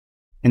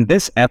In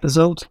this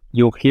episode,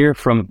 you'll hear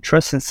from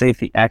trust and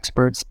safety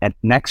experts at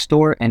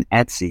Nextdoor and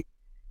Etsy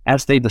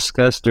as they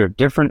discuss their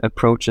different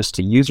approaches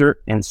to user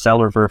and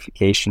seller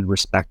verification,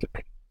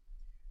 respectively.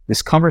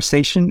 This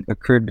conversation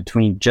occurred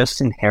between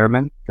Justin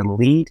Harriman, the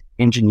lead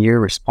engineer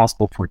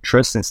responsible for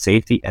trust and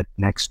safety at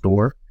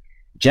Nextdoor,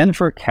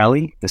 Jennifer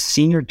Kelly, the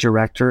senior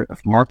director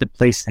of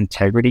marketplace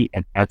integrity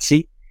at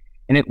Etsy,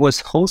 and it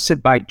was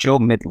hosted by Joe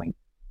Midling,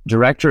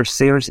 director of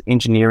sales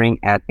engineering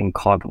at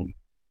Incogni.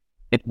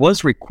 It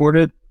was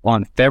recorded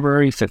on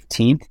February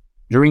 15th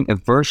during a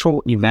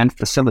virtual event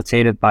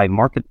facilitated by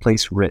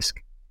Marketplace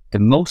Risk, the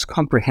most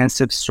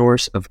comprehensive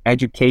source of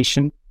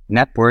education,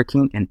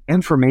 networking, and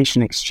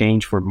information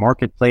exchange for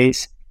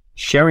marketplace,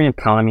 sharing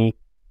economy,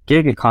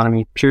 gig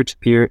economy,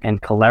 peer-to-peer,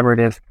 and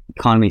collaborative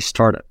economy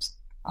startups.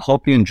 I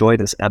hope you enjoy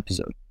this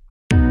episode.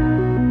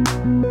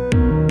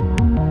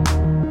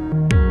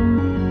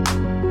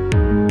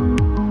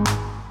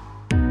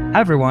 Hi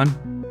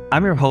everyone,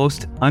 I'm your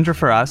host, Andre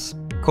Faras,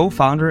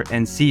 co-founder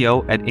and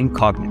CEO at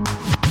Incogni.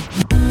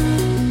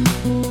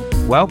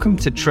 Welcome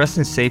to Trust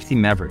and Safety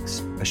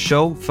Mavericks, a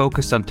show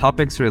focused on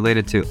topics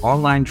related to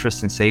online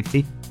trust and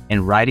safety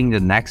and riding the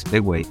next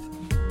big wave.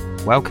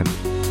 Welcome.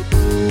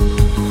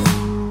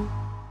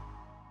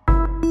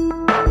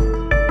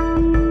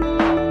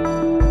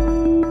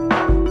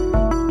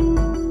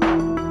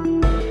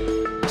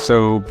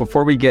 So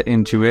before we get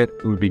into it,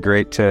 it would be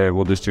great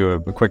we'll just do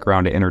a quick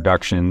round of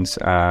introductions.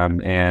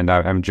 And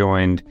I'm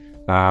joined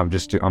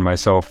on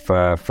myself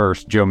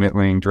first, Joe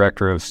Midling,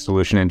 Director of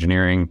Solution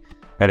Engineering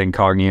at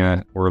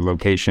Incogni, or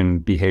Location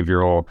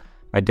Behavioral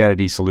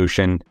Identity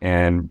Solution,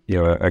 and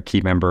a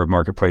key member of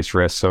Marketplace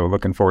Risk. So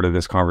looking forward to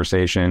this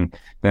conversation.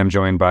 Then I'm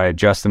joined by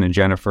Justin and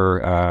Jennifer,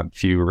 a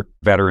few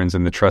veterans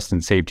in the trust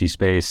and safety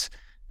space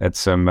at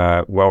some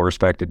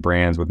well-respected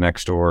brands with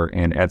Nextdoor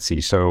and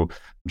Etsy. So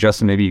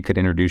Justin, maybe you could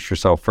introduce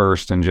yourself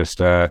first and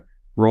just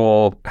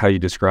roll how you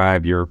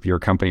describe your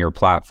company or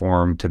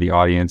platform to the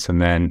audience, and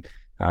then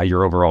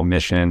your overall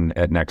mission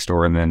at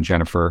Nextdoor, and then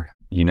Jennifer,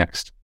 you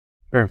next.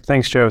 Sure.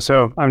 Thanks, Joe.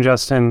 So I'm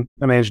Justin.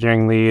 I'm the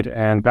engineering lead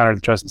and founder of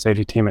the trust and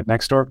safety team at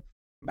Nextdoor.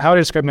 How would I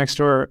describe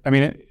Nextdoor?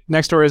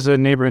 Nextdoor is a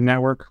neighborhood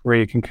network where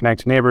you can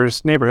connect to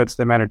neighborhoods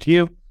that matter to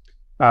you.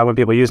 When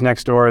people use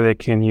Nextdoor, they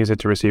can use it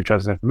to receive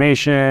trusted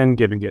information,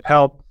 give and get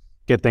help,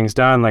 get things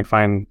done, like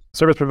find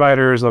service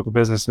providers, local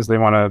businesses they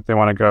want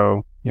to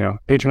go,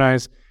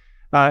 patronize.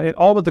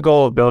 All with the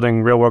goal of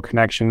building real world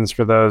connections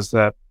for those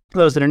that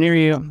are near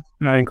you,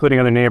 including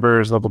other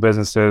neighbors, local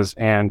businesses,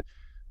 and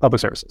public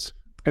services.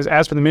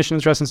 As for the mission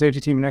of the trust and safety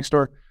team at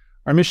Nextdoor,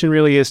 our mission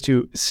really is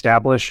to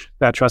establish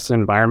that trusted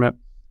environment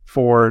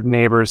for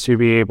neighbors to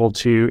be able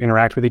to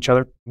interact with each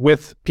other,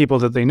 with people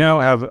that they know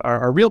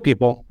are real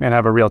people and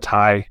have a real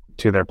tie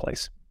to their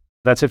place.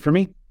 That's it for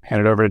me.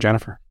 Hand it over to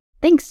Jennifer.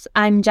 Thanks.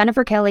 I'm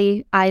Jennifer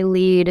Kelly. I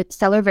lead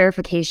seller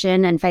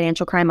verification and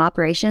financial crime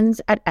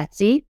operations at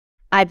Etsy.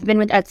 I've been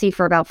with Etsy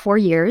for about 4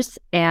 years,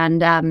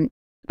 and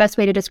best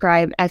way to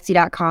describe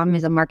Etsy.com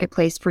is a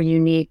marketplace for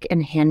unique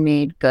and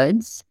handmade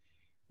goods.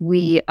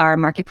 We are a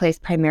marketplace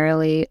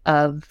primarily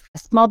of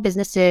small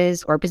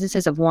businesses or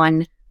businesses of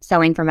one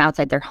selling from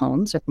outside their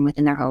homes or from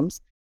within their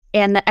homes.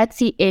 And the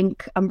Etsy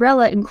Inc.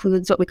 umbrella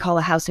includes what we call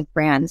a house of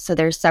brands. So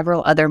there's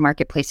several other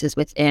marketplaces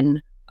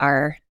within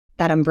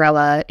that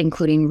umbrella,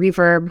 including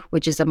Reverb,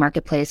 which is a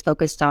marketplace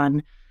focused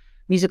on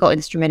musical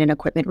instrument and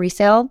equipment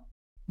resale,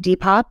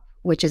 Depop,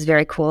 which is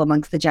very cool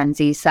amongst the Gen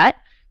Z set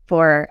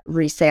for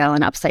resale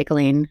and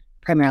upcycling,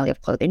 primarily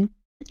of clothing,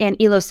 and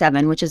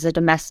Elo7, which is a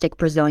domestic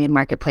Brazilian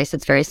marketplace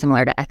that's very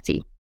similar to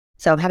Etsy.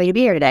 So I'm happy to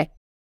be here today.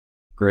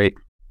 Great.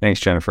 Thanks,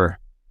 Jennifer.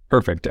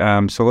 Perfect.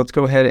 So let's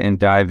go ahead and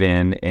dive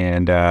in.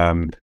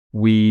 And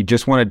we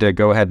just wanted to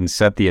go ahead and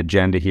set the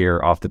agenda here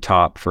off the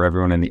top for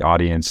everyone in the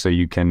audience so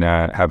you can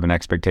have an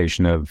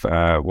expectation of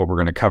what we're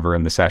going to cover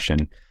in the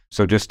session.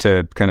 So just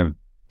to kind of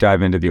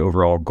dive into the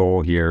overall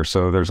goal here.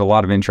 So there's a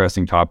lot of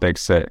interesting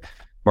topics that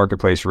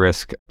Marketplace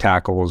Risk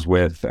tackles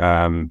with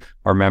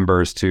our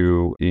members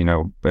to,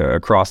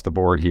 across the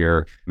board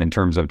here in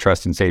terms of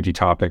trust and safety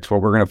topics.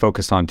 What we're going to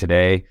focus on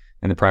today,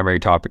 and the primary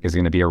topic, is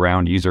going to be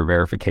around user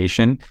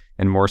verification,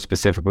 and more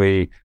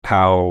specifically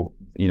how,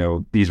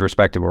 these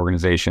respective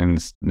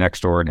organizations,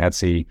 Nextdoor and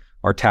Etsy,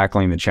 are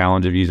tackling the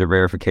challenge of user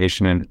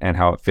verification and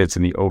how it fits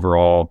in the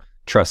overall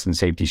trust and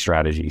safety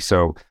strategy.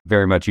 So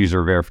very much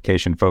user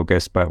verification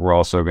focused, but we're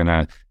also going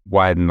to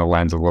widen the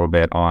lens a little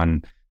bit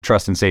on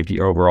trust and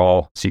safety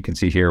overall. So you can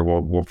see here,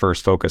 we'll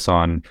first focus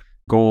on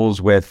goals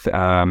with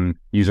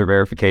user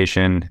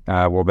verification.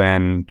 We'll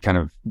then kind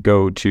of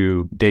go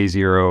to day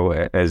zero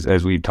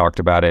as we've talked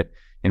about it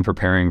in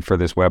preparing for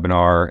this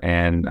webinar,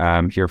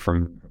 and hear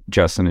from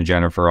Justin and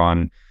Jennifer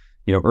on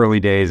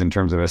early days in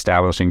terms of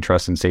establishing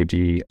trust and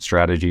safety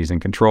strategies and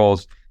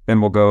controls.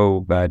 Then we'll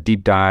go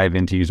deep dive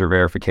into user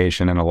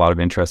verification and a lot of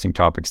interesting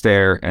topics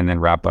there, and then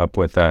wrap up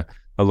with a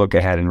look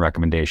ahead and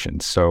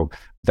recommendations. So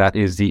that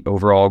is the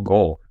overall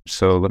goal.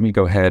 So let me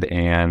go ahead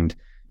and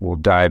we'll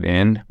dive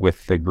in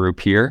with the group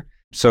here.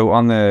 So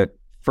on the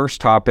first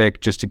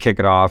topic, just to kick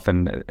it off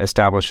and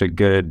establish a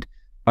good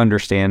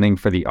understanding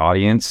for the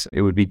audience,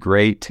 it would be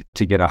great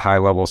to get a high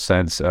level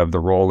sense of the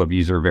role of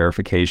user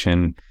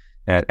verification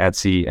at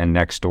Etsy and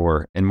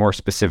Nextdoor. And more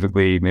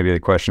specifically, maybe the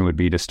question would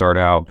be to start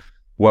out,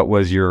 what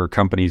was your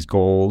company's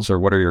goals, or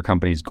what are your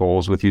company's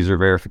goals with user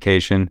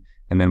verification?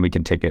 And then we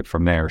can take it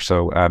from there.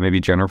 So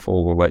maybe Jennifer,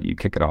 will let you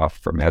kick it off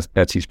from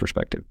Etsy's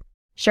perspective.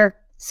 Sure.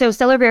 So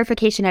seller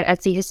verification at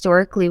Etsy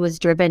historically was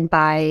driven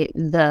by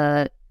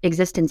the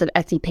existence of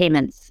Etsy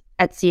Payments.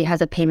 Etsy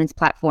has a payments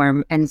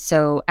platform. And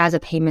so as a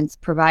payments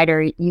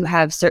provider, you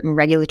have certain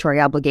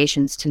regulatory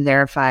obligations to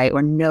verify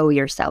or know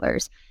your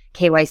sellers.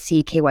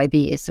 KYC,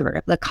 KYB is sort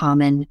of the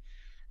common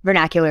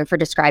vernacular for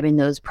describing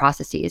those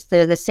processes.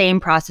 They're the same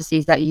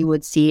processes that you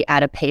would see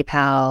at a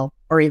PayPal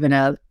or even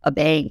a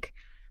bank.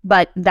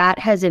 But that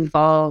has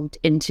evolved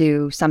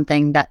into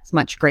something that's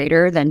much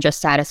greater than just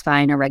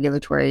satisfying a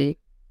regulatory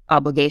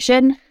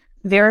obligation.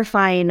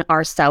 Verifying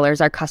our sellers,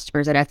 our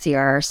customers at Etsy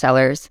are our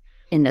sellers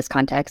in this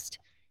context,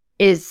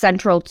 is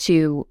central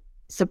to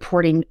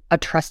supporting a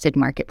trusted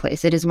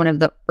marketplace. It is one of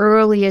the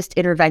earliest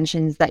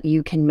interventions that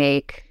you can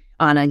make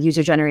on a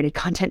user-generated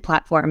content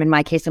platform, in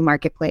my case, a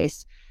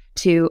marketplace,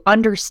 to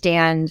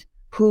understand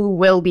who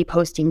will be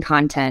posting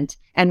content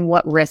and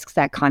what risks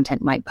that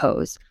content might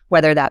pose,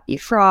 whether that be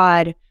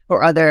fraud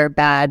or other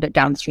bad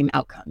downstream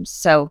outcomes.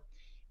 So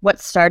what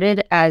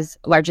started as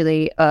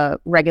largely a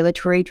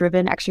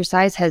regulatory-driven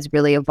exercise has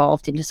really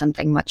evolved into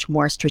something much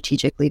more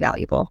strategically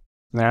valuable.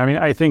 Yeah, I mean,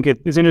 I think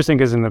it's interesting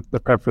because in the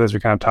prep for this, we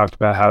kind of talked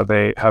about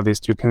how these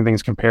two kind of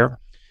things compare.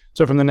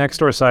 So from the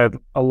Nextdoor side,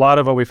 a lot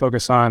of what we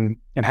focus on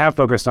and have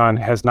focused on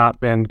has not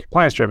been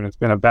compliance-driven. It's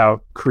been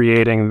about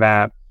creating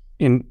that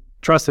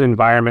trusted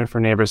environment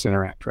for neighbors to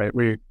interact, right?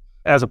 We,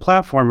 as a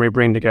platform, we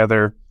bring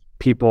together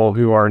people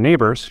who are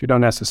neighbors who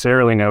don't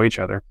necessarily know each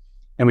other,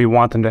 and we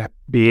want them to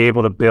be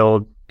able to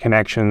build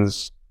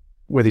connections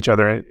with each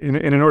other. And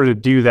in order to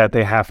do that,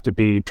 they have to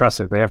be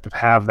trusted. They have to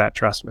have that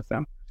trust with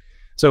them.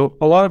 So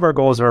a lot of our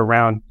goals are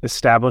around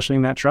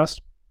establishing that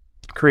trust,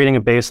 creating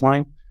a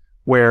baseline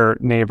where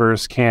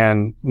neighbors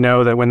can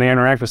know that when they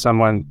interact with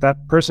someone,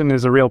 that person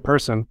is a real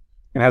person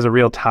and has a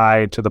real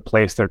tie to the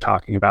place they're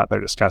talking about,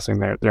 they're discussing,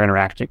 they're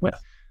interacting with.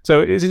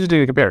 So it's easy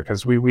to compare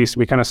because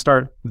we kind of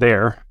start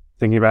there,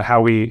 thinking about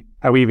how we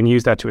even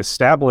use that to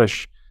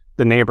establish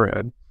the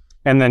neighborhood,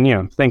 and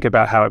then think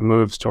about how it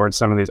moves towards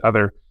some of these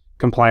other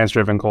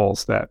compliance-driven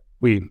goals that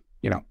we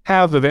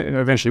have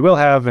eventually will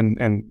have, and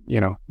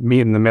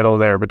meet in the middle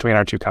there between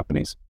our two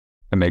companies.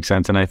 That makes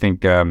sense, and I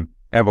think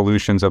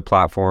evolutions of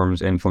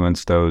platforms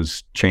influence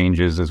those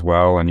changes as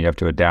well, and you have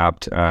to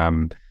adapt. I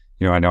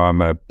know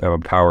I'm a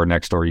Power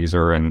Nextdoor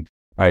user, and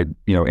I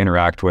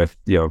interact with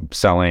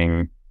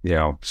selling.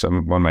 One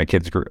of my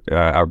kids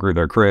outgrew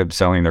their crib,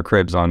 selling their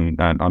cribs on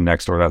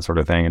Nextdoor, that sort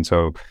of thing. And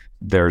so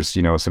there's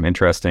some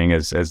interesting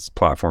as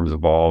platforms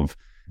evolve,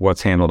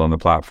 what's handled on the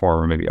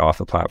platform or maybe off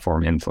the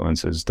platform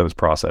influences those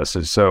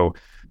processes. So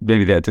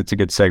maybe that's a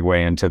good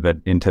segue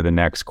into the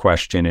next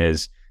question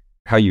is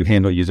how you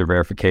handle user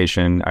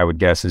verification. I would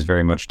guess is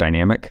very much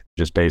dynamic,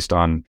 just based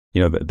on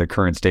the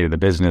current state of the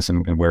business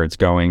and where it's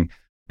going.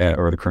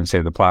 Or the current state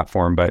of the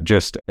platform, but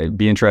just it'd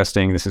be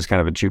interesting. This is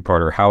kind of a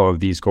two-parter. How have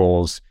these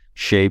goals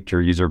shaped your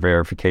user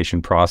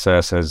verification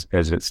process as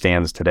it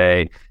stands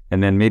today?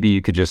 And then maybe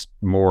you could just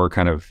more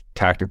kind of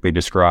tactically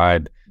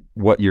describe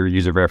what your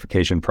user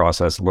verification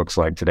process looks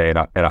like today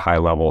at a high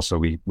level. So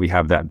we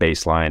have that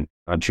baseline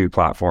on two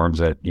platforms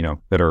that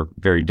are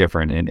very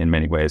different in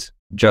many ways.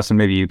 Justin,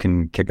 maybe you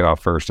can kick it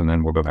off first, and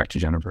then we'll go back to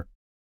Jennifer.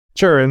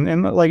 Sure,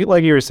 and like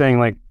you were saying,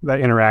 like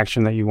that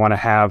interaction that you want to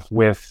have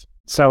with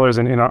sellers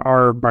in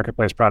our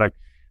marketplace product,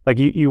 like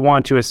you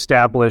want to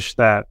establish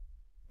that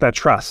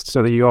trust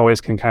so that you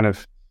always can kind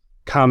of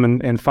come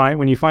and find,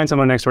 when you find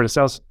someone next door to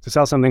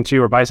sell something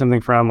to or buy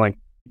something from, like,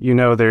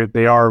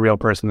 they are a real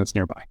person that's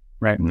nearby,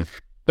 right? Mm-hmm.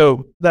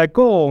 So that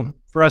goal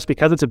for us,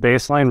 because it's a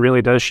baseline,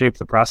 really does shape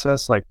the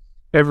process. Like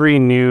every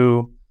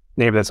new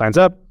neighbor that signs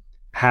up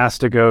has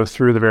to go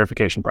through the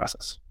verification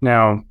process.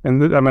 Now,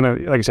 and I'm going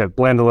to, like I said,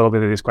 blend a little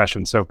bit of these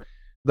questions. So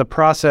the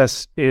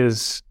process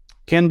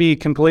can be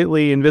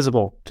completely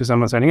invisible to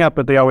someone signing up,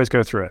 but they always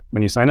go through it.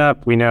 When you sign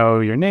up, we know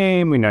your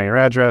name, we know your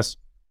address,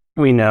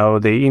 we know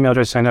the email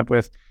address you sign up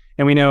with,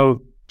 and we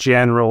know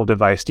general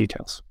device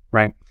details,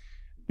 right?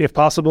 If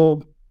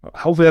possible,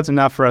 hopefully that's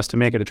enough for us to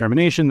make a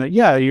determination that,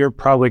 yeah, you're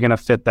probably going to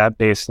fit that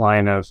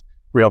baseline of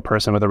real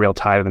person with a real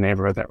tie to the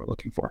neighborhood that we're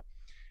looking for.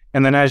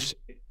 And then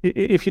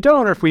if you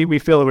don't, or if we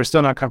feel that we're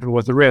still not comfortable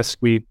with the risk,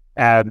 we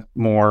add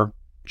more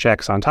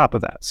checks on top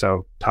of that.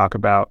 So talk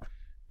about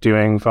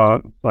doing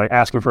phone, like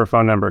asking for a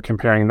phone number,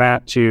 comparing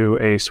that to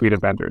a suite of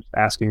vendors,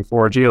 asking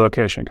for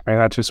geolocation, comparing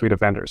that to a suite of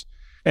vendors.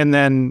 And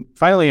then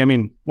finally, I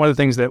mean, one of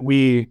the things that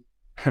we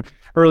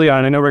early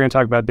on, I know we're going to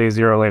talk about day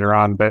zero later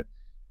on, but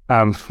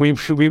we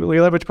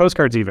leverage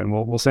postcards even.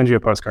 We'll send you a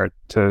postcard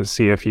to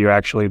see if you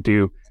actually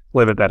do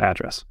live at that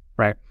address,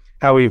 right?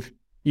 How we've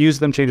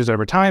used them changes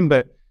over time,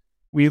 but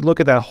we look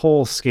at that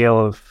whole scale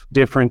of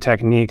different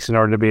techniques in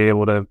order to be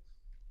able to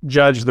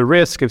judge the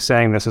risk of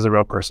saying this is a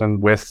real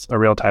person with a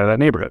real tie to that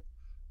neighborhood,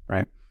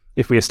 right?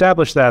 if we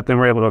establish that, then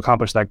we're able to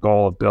accomplish that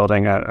goal of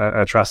building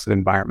a trusted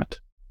environment.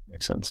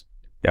 Makes sense.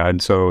 Yeah,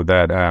 and so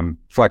that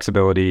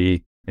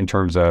flexibility in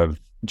terms of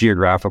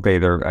geographically,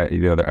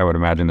 I would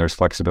imagine there's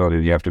flexibility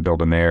that you have to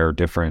build in there,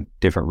 different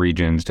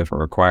regions,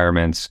 different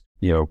requirements,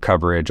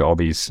 coverage, all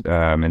these,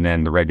 and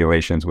then the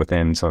regulations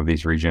within some of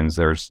these regions.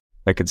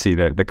 I could see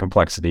the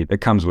complexity that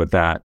comes with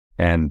that,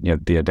 and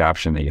the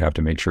adaptation that you have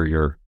to make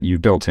sure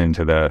you've built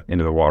into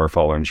the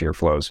waterfall and shear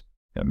flows.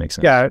 That makes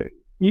sense. Yeah,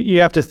 you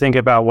have to think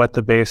about what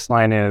the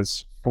baseline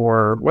is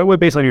for what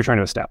baseline you're trying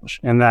to establish,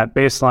 and that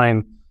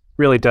baseline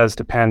really does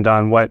depend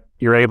on what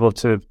you're able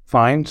to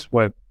find.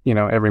 What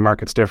every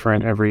market's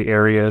different, every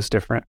area is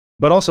different,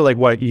 but also like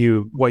what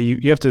you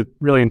have to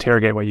really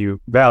interrogate what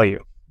you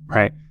value,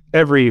 right?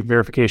 Every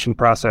verification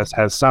process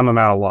has some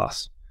amount of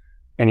loss,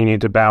 and you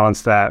need to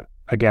balance that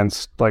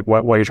against like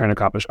what you're trying to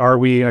accomplish. Are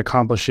we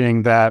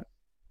accomplishing that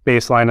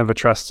baseline of a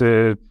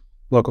trusted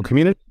local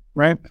community,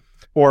 right?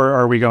 Or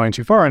are we going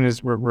too far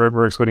and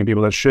we're excluding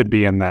people that should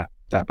be in that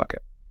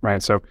bucket,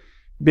 right? So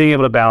being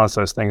able to balance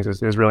those things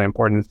is really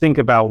important. Think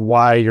about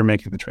why you're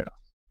making the trade-off.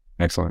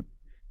 Excellent.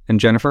 And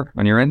Jennifer,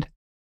 on your end?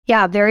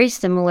 Yeah, very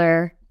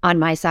similar on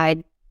my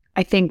side.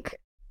 I think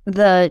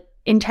the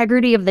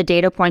integrity of the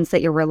data points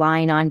that you're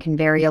relying on can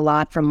vary a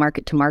lot from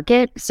market to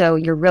market. So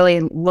you're really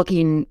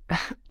looking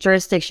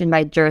jurisdiction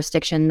by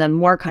jurisdiction. The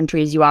more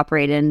countries you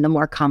operate in, the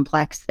more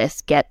complex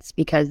this gets,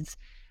 because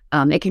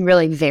it can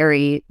really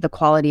vary the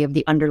quality of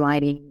the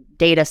underlying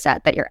data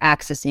set that you're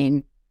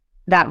accessing.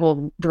 That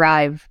will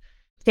drive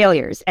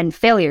failures, and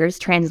failures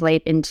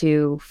translate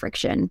into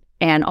friction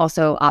and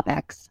also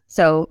OpEx.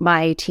 So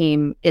my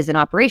team is an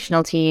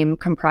operational team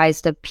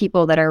comprised of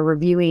people that are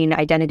reviewing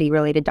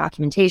identity-related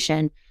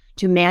documentation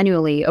to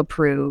manually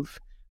approve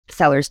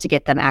sellers to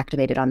get them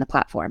activated on the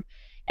platform.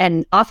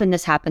 And often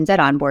this happens at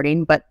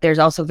onboarding, but there's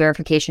also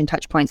verification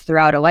touch points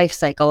throughout a life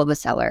cycle of a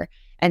seller.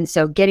 And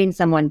so getting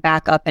someone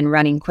back up and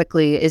running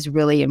quickly is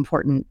really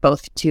important,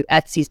 both to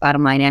Etsy's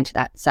bottom line and to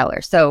that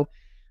seller. So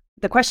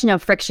the question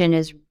of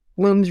friction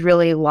looms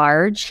really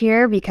large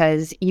here,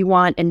 because you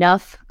want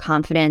enough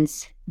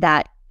confidence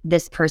that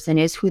this person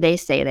is who they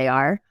say they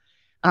are.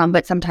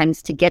 But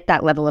sometimes to get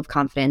that level of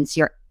confidence,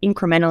 you're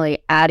incrementally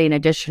adding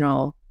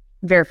additional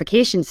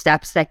verification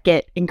steps that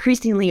get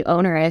increasingly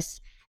onerous.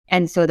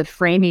 And so the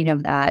framing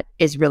of that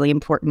is really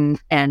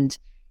important, and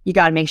you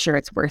got to make sure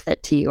it's worth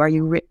it to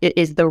you.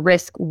 Is the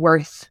risk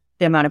worth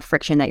the amount of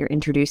friction that you're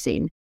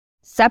introducing?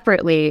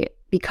 Separately,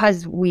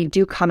 because we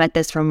do come at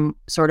this from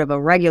sort of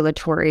a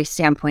regulatory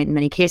standpoint in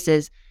many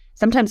cases,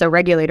 sometimes a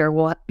regulator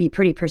will be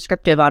pretty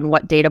prescriptive on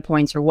what data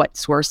points or what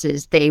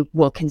sources they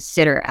will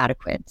consider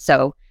adequate.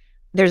 So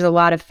there's a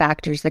lot of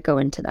factors that go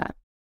into that.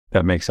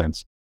 That makes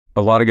sense.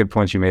 A lot of good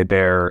points you made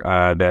there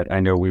that I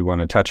know we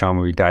want to touch on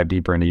when we dive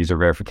deeper into user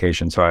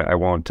verification. So I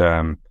won't,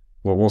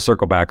 we'll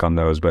circle back on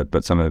those,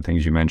 but some of the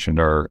things you mentioned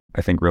are,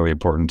 I think, really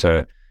important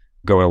to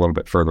go a little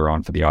bit further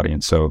on for the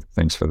audience. So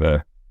thanks for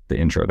the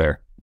intro there.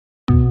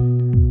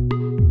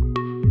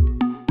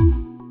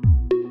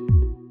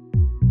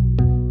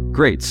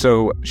 Great.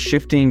 So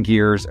shifting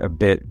gears a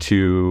bit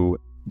to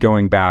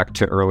going back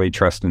to early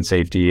trust and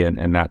safety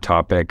and that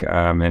topic,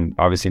 and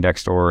obviously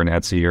Nextdoor and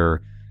Etsy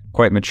are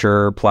quite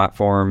mature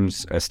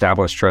platforms,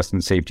 established trust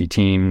and safety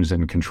teams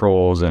and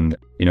controls. And,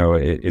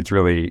 it's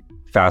really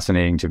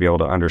fascinating to be able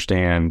to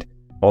understand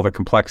all the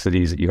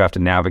complexities that you have to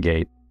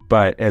navigate.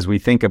 But as we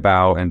think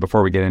about, and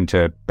before we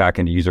get back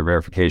into user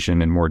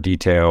verification in more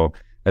detail,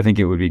 I think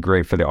it would be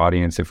great for the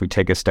audience if we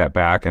take a step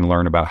back and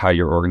learn about how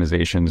your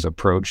organizations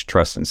approach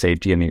trust and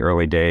safety in the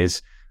early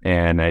days.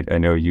 And I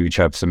know you each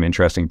have some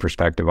interesting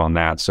perspective on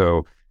that.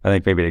 So I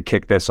think maybe to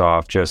kick this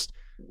off, just,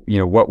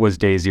 what was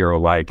day zero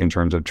like in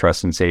terms of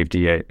trust and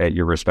safety at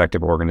your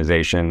respective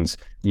organizations?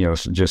 So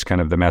just kind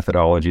of the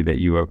methodology that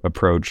you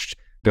approached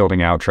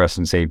building out trust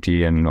and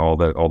safety and all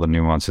the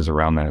nuances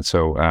around that.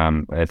 So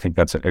I think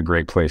that's a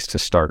great place to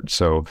start.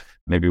 So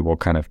maybe we'll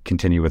kind of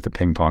continue with the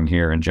ping pong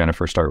here, and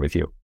Jennifer, start with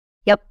you.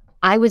 Yep.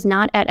 I was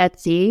not at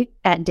Etsy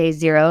at day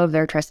zero of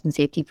their trust and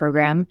safety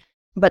program,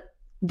 but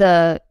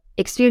the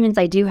experience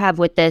I do have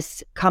with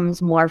this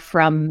comes more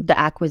from the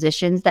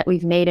acquisitions that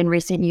we've made in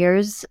recent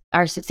years.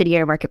 Our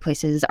subsidiary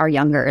marketplaces are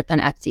younger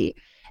than Etsy.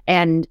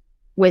 And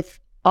with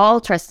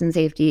all trust and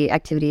safety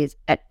activities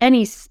at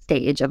any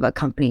stage of a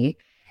company,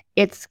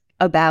 it's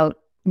about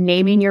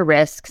naming your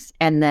risks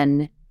and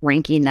then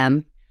ranking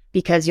them,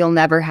 because you'll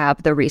never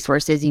have the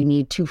resources you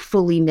need to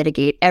fully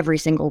mitigate every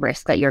single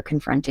risk that you're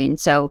confronting.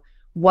 So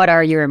what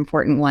are your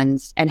important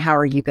ones and how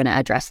are you going to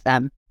address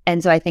them?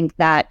 And so I think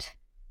that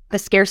the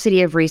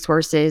scarcity of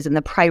resources and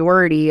the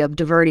priority of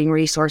diverting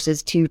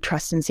resources to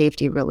trust and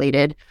safety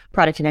related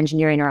product and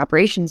engineering or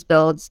operations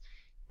builds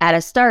at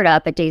a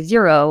startup at day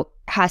zero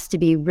has to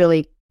be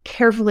really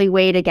carefully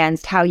weighed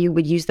against how you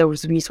would use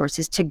those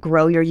resources to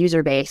grow your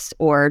user base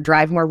or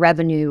drive more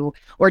revenue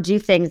or do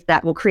things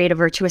that will create a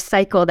virtuous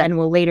cycle that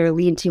will later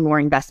lead to more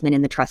investment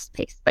in the trust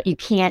space. But you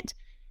can't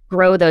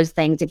grow those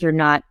things if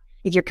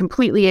you're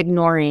completely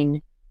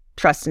ignoring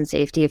trust and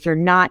safety. If you're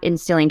not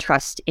instilling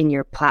trust in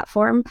your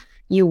platform,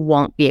 you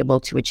won't be able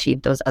to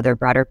achieve those other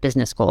broader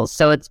business goals.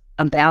 So it's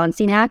a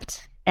balancing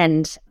act.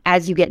 And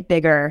as you get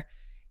bigger,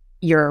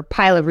 your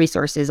pile of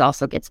resources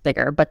also gets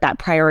bigger, but that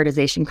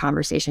prioritization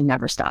conversation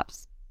never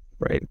stops.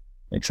 Right.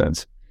 Makes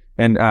sense.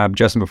 And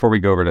Justin, before we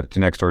go over to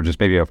Nextdoor, just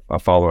maybe a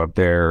follow-up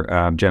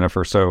there,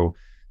 Jennifer. So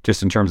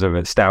just in terms of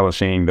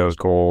establishing those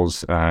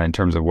goals, in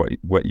terms of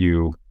what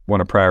you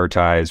want to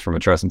prioritize from a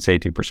trust and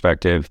safety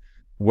perspective,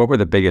 what were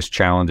the biggest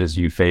challenges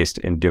you faced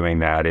in doing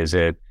that? Is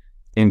it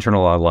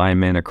internal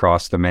alignment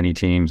across the many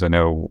teams? I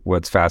know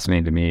what's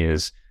fascinating to me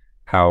is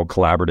how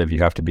collaborative you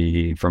have to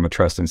be from a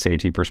trust and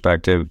safety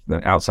perspective,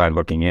 the outside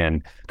looking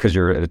in, because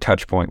you're at a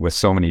touch point with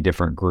so many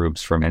different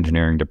groups from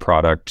engineering to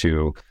product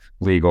to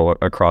legal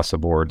across the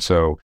board.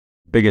 So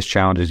biggest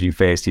challenges you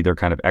faced either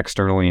kind of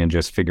externally and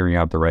just figuring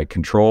out the right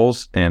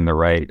controls and the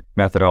right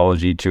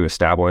methodology to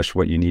establish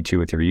what you need to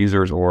with your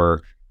users,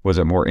 or was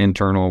it more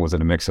internal? Was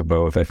it a mix of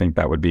both? I think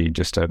that would be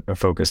just a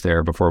focus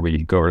there before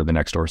we go over to the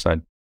Nextdoor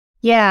side.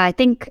 Yeah, I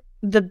think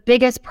the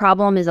biggest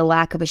problem is a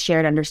lack of a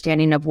shared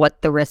understanding of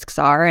what the risks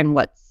are and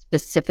what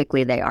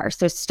specifically they are.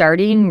 So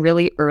starting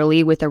really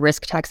early with a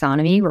risk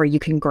taxonomy where you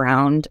can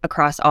ground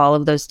across all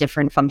of those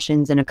different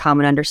functions and a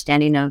common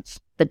understanding of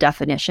the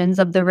definitions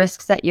of the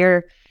risks that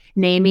you're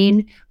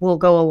naming will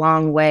go a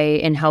long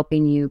way in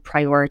helping you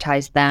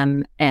prioritize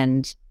them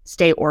and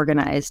stay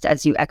organized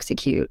as you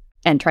execute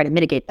and try to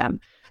mitigate them.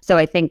 So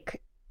I think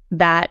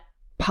that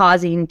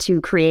pausing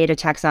to create a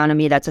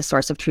taxonomy that's a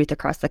source of truth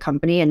across the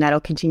company, and that'll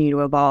continue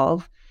to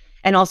evolve.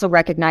 And also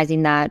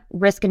recognizing that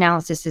risk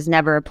analysis is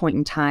never a point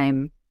in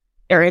time,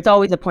 or it's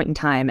always a point in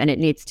time, and it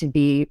needs to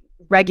be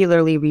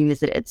regularly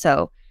revisited.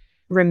 So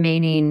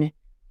remaining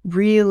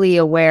really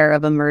aware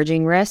of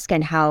emerging risk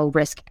and how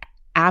risk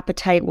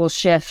appetite will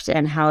shift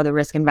and how the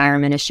risk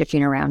environment is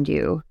shifting around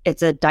you.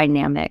 It's a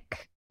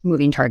dynamic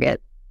moving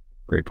target.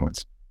 Great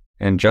points.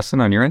 And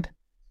Justin, on your end?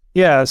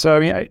 Yeah. So, I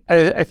mean,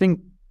 I think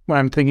when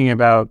I'm thinking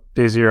about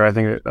day zero, I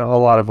think a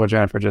lot of what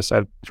Jennifer just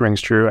said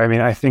rings true. I mean,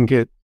 I think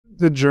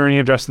the journey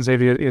of trust and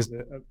safety is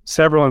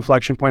several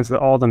inflection points that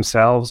all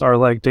themselves are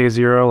like day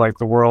zero, like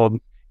the world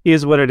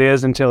is what it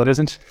is until it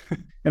isn't.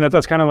 And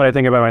that's kind of what I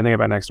think about when I think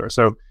about Nextdoor.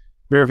 So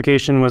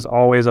verification was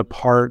always a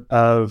part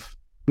of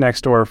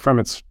Nextdoor from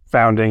its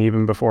founding,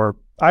 even before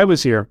I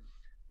was here,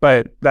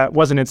 but that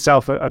wasn't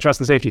itself a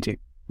trust and safety team,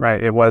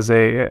 right? It was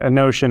a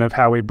notion of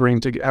how we bring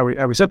to how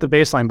we set the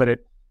baseline, but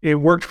it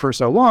worked for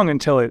so long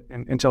until it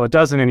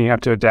doesn't, and you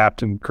have to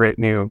adapt and create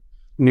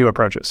new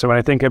approaches. So when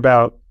I think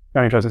about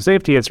founding trust and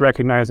safety, it's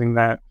recognizing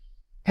that,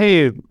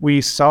 hey,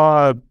 we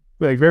saw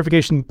like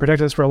verification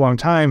protected us for a long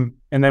time,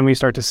 and then we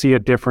start to see a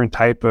different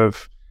type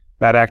of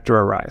bad actor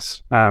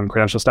arise.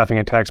 Credential stuffing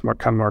attacks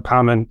become more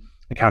common.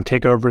 Account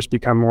takeovers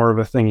become more of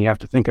a thing you have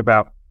to think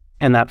about,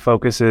 and that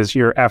focuses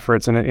your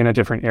efforts in a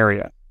different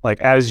area. Like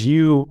as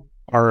you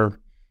are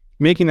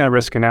making that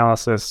risk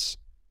analysis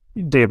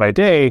day by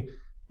day,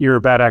 your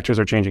bad actors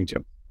are changing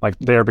too. Like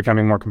they're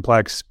becoming more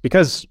complex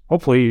because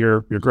hopefully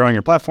you're growing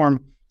your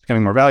platform,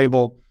 becoming more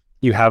valuable.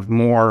 You have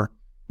more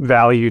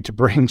value to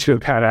bring to a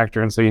bad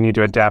actor, and so you need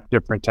to adapt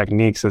different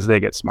techniques as they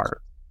get smarter,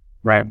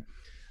 right?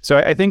 So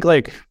I think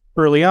like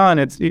early on,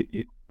 it's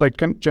like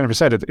Jennifer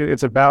said,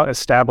 it's about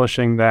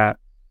establishing that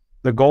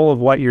the goal of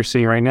what you're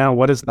seeing right now.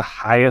 What is the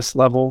highest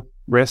level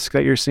risk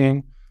that you're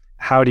seeing?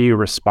 How do you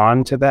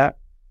respond to that?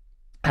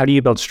 How do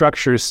you build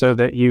structures so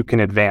that you can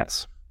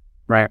advance,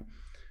 right?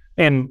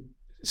 And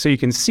so you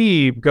can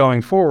see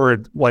going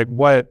forward, like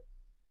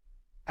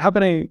how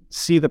can I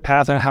see the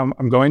path and how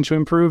I'm going to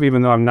improve,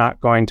 even though I'm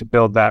not going to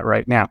build that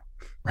right now,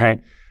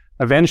 right?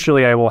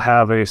 Eventually I will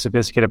have a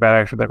sophisticated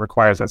bad actor that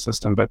requires that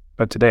system,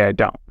 but today I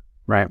don't,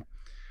 right?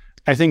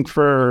 I think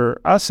for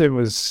us, it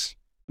was,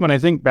 when I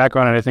think back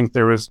on it, I think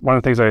there was one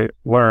of the things I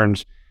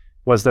learned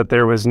was that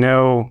there was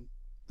no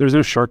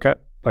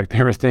shortcut. Like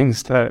there were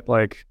things that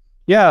like,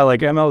 yeah, like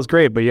ML is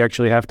great, but you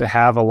actually have to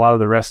have a lot of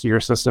the rest of your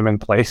system in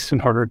place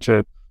in order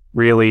to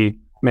really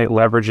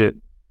leverage it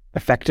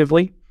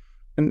effectively.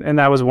 And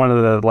that was one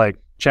of the like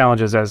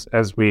challenges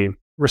as we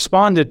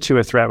responded to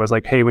a threat was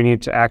like, hey, we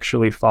need to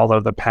actually follow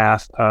the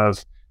path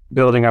of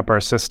building up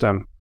our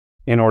system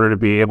in order to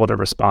be able to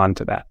respond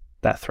to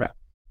that threat.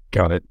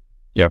 Got it.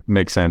 Yep,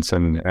 makes sense.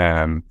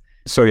 And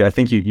so yeah, I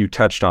think you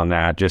touched on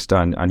that just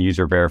on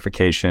user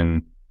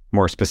verification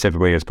more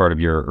specifically as part of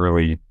your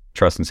early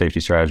trust and safety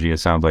strategy. It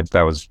sounds like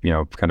that was,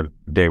 kind of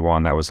day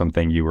one, that was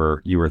something you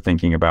were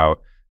thinking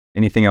about.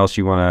 Anything else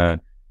you want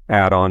to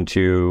add on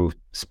to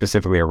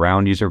specifically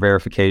around user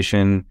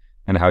verification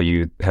and how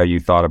you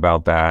thought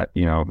about that,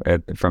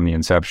 from the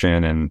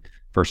inception and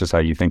versus how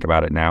you think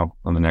about it now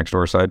on the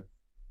Nextdoor side?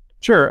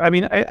 Sure. I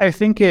mean, I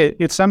think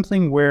it's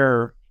something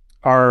where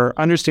our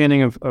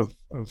understanding of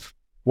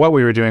what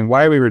we were doing,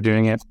 why we were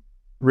doing it,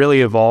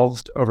 really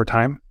evolved over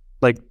time.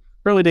 Like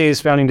early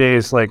days, founding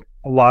days, like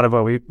a lot of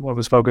what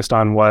was focused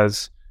on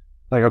was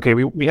like, okay,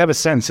 we have a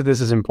sense that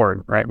this is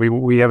important, right?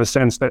 We have a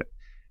sense that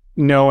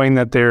knowing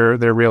that they're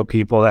real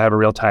people that have a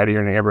real tie to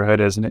your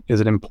neighborhood is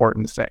an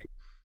important thing.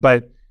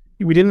 But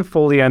we didn't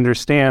fully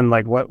understand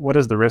like what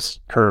does the risk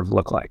curve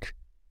look like,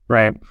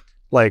 right?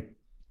 Like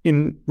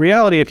in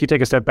reality, if you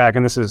take a step back,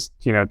 and this is,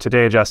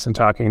 today, Justin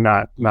talking,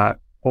 not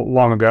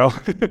long ago,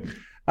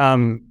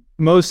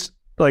 most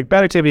like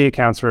bad activity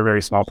accounts for a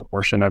very small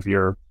proportion of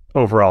your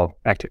overall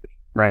activity,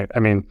 right? I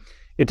mean,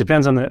 it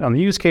depends on the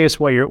use case,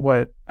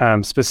 what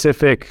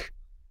specific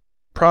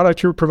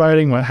product you're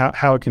providing,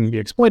 how it can be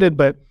exploited,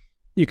 but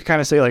you can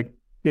kind of say like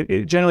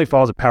it generally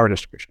follows a power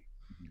distribution.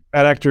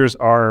 Bad actors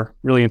are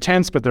really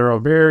intense, but they're a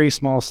very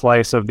small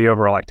slice of the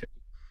overall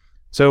activity.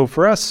 So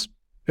for us,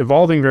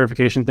 evolving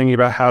verification, thinking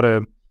about how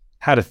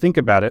to think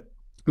about it,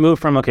 move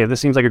from, okay, this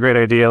seems like a great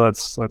idea.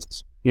 Let's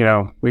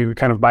we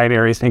kind of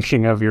binary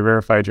thinking of you're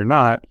verified, you're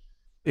not,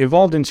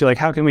 evolved into like,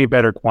 how can we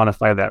better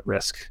quantify that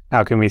risk?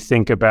 How can we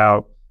think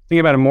about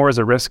it more as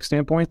a risk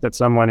standpoint, that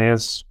someone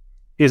is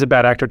a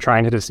bad actor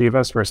trying to deceive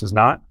us versus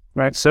not,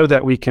 right? So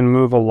that we can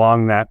move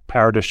along that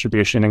power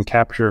distribution and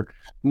capture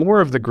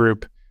more of the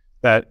group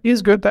that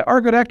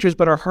are good actors,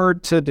 but are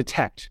hard to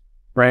detect,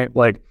 right?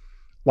 Like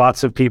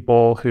lots of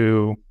people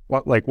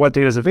what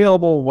data is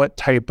available, what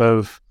type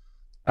of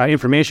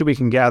information we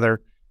can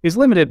gather is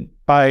limited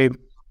by,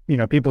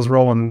 people's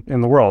role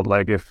in the world.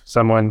 Like if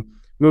someone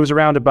moves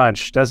around a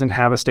bunch, doesn't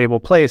have a stable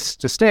place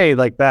to stay,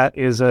 like that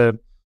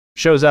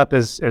shows up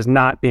as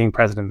not being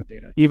present in the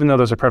data, even though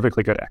those are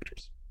perfectly good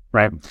actors,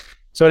 right?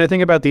 So when I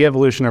think about the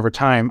evolution over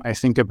time, I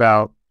think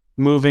about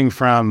moving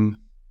from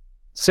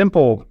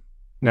simple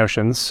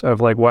notions of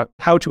like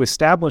how to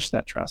establish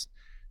that trust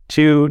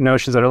to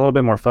notions that are a little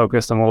bit more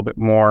focused and a little bit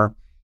more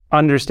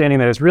understanding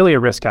that it's really a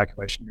risk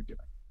calculation you're doing.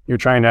 You're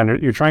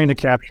trying to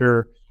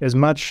capture as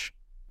much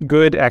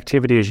good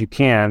activity as you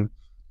can,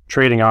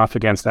 trading off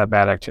against that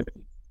bad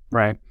activity,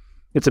 right?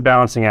 It's a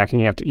balancing act,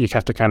 and you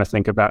have to kind of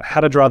think about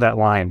how to draw that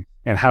line,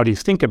 and how do you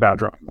think about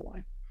drawing the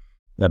line.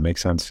 That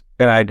makes sense.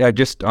 And I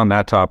just on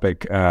that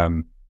topic,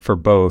 for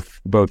both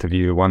of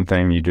you, one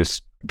thing you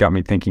just got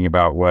me thinking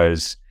about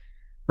was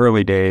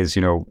early days.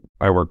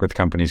 I work with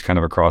companies kind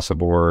of across the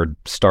board,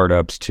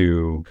 startups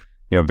to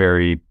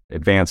very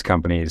advanced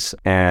companies.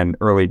 And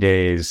early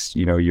days,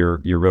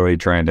 you're really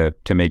trying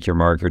to make your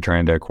mark. You're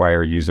trying to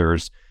acquire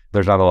users.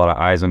 There's not a lot of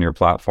eyes on your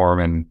platform,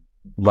 and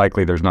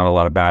likely there's not a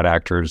lot of bad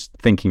actors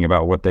thinking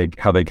about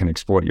how they can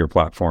exploit your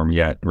platform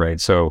yet,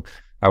 right? So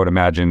I would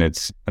imagine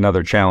it's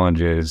another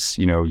challenge is,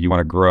 you want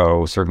to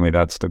grow. Certainly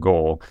that's the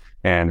goal.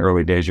 And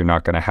early days, you're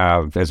not going to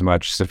have as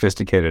much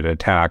sophisticated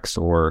attacks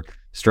or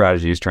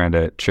strategies trying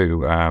to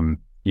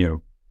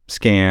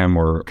scam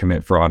or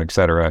commit fraud, et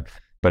cetera.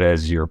 But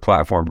as your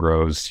platform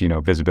grows,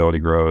 visibility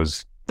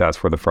grows,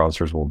 that's where the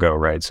fraudsters will go,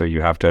 right? So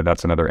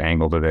that's another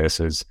angle to this,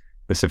 is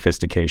the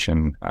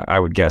sophistication, I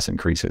would guess,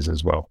 increases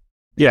as well.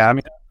 Yeah, I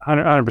mean,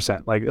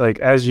 100%. Like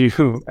as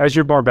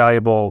you're more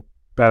valuable,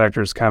 bad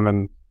actors come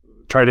and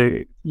try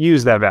to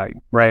use that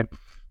value, right?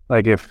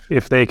 Like if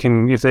they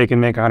can make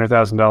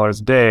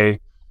 $100,000 a day,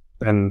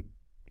 then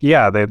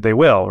yeah, they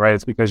will, right?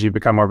 It's because you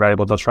become more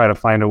valuable. They'll try to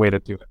find a way to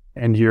do it,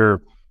 and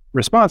your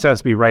response has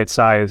to be right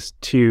sized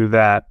to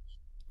that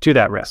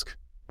risk,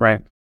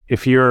 right?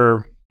 If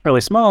you're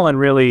really small and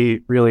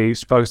really, really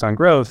focused on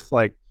growth,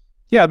 like,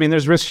 yeah, I mean,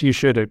 there's risks you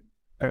should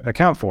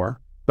account for,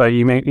 but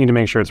you need to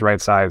make sure it's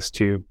right sized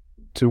to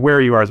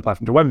where you are as a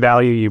platform, to what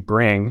value you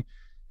bring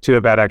to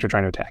a bad actor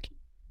trying to attack you,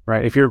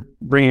 right? If you're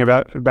bringing a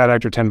bad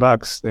actor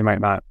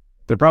 $10,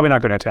 they're probably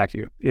not going to attack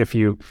you if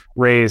you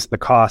raise the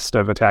cost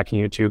of attacking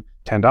you to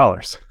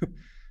 $10,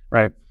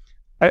 right?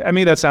 I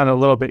made that sound a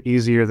little bit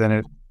easier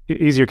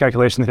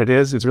calculation than it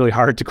is. It's really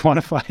hard to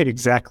quantify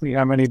exactly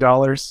how many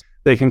dollars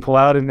they can pull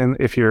out, and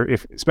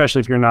especially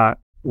if you're not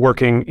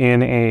working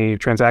in a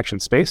transaction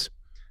space.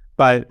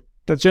 But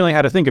that's generally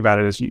how to think about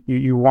it, is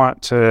you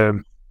want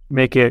to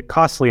make it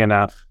costly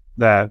enough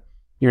that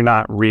you're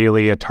not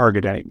really a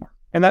target anymore.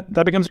 And that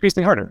becomes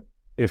increasingly harder.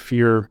 If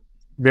you're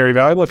very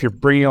valuable, if you're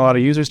bringing a lot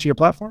of users to your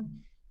platform,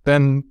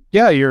 then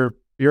yeah, you're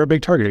a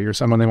big target. You're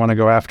someone they want to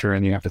go after,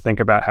 and you have to think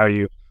about how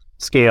you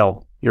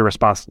scale your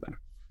response to them.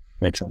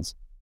 Makes sense.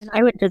 And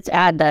I would just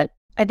add that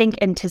I think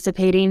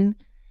anticipating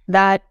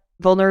that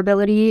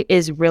vulnerability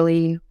is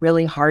really,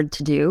 really hard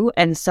to do.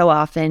 And so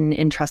often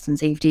in trust and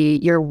safety,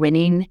 you're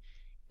winning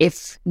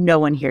if no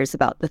one hears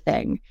about the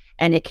thing.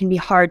 And it can be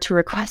hard to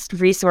request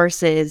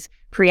resources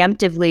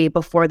preemptively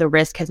before the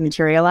risk has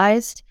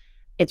materialized.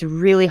 It's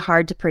really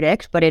hard to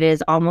predict, but it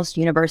is almost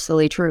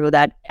universally true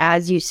that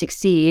as you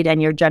succeed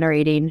and you're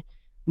generating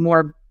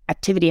more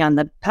activity on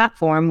the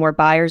platform, more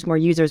buyers, more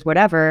users,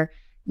 whatever,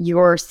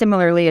 you're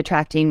similarly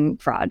attracting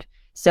fraud.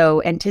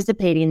 So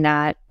anticipating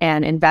that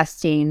and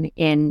investing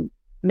in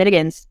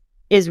mitigants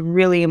is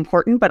really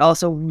important, but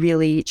also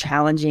really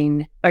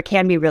challenging, or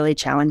can be really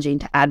challenging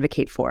to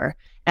advocate for.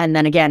 And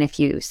then again, if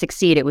you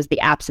succeed, it was the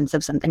absence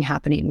of something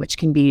happening, which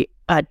can be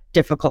a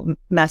difficult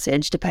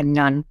message depending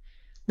on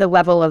the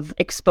level of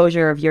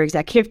exposure of your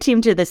executive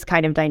team to this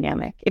kind of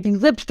dynamic. If you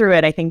lived through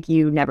it, I think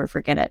you never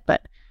forget it.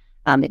 But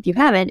if you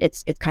haven't,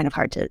 it's kind of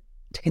hard to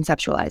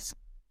conceptualize.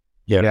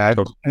 Yeah,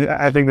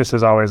 I think this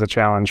is always a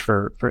challenge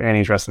for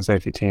any trust and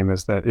safety team,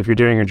 is that if you're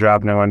doing your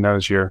job, no one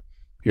knows you're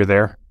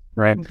there.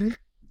 right?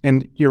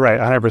 And you're right,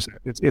 100%.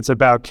 It's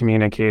about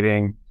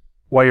communicating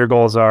what your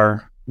goals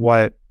are,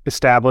 what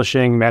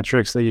establishing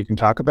metrics that you can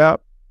talk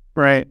about,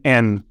 right?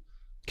 And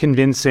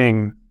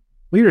convincing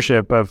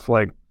leadership of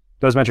like,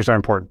 those metrics are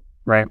important,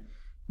 right?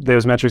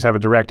 Those metrics have a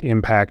direct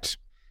impact.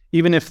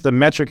 Even if the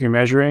metric you're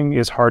measuring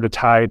is hard to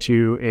tie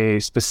to a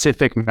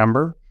specific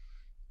number,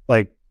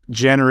 like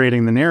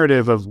generating the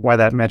narrative of why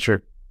that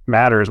metric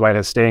matters, why it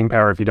has staying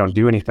power if you don't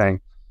do anything,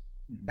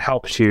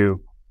 helps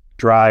you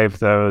drive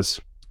those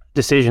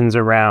decisions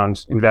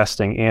around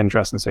investing in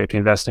trust and safety,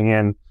 investing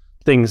in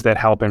things that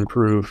help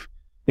improve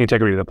the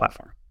integrity of the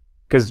platform.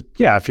 Because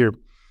if you're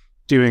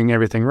doing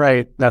everything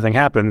right, nothing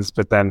happens.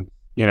 But then,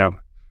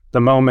 the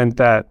moment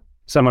that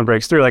someone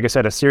breaks through, like I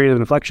said, a series of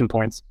inflection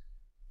points,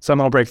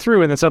 someone will break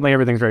through and then suddenly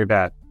everything's very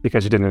bad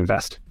because you didn't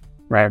invest,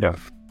 right? Yeah.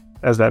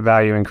 As that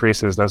value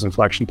increases, those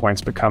inflection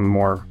points become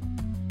more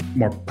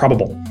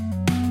probable.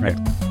 Right.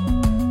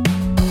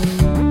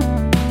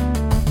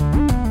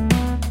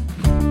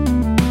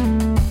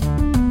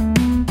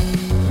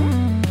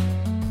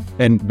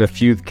 And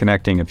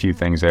connecting a few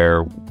things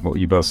there, what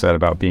you both said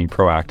about being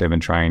proactive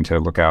and trying to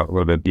look out a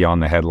little bit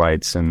beyond the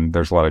headlights, and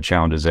there's a lot of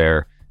challenges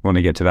there. I want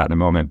to get to that in a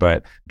moment,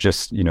 but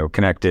just,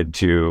 connected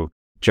to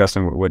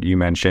Justin, what you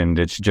mentioned,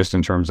 it's just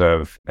in terms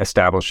of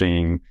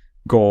establishing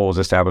goals,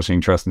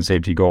 establishing trust and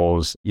safety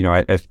goals.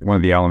 One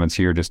of the elements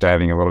here, just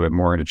diving a little bit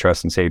more into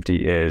trust and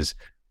safety, is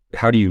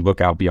how do you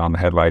look out beyond the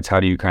headlights? How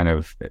do you kind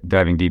of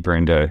diving deeper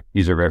into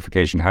user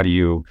verification? How do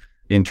you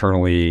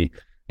internally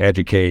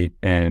educate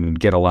and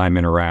get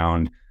alignment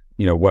around,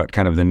 what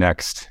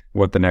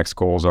the next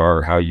goals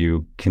are, how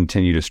you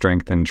continue to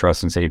strengthen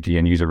trust and safety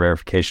and user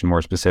verification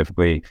more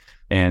specifically.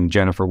 And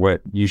Jennifer,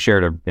 what you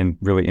shared a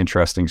really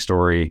interesting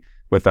story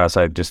with us,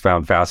 I just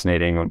found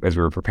fascinating as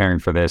we were preparing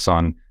for this,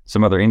 on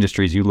some other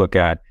industries you look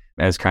at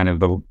as kind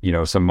of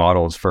the, some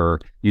models for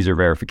user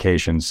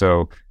verification.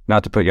 So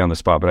not to put you on the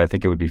spot, but I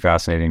think it would be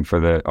fascinating for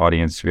the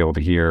audience to be able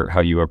to hear how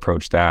you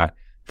approach that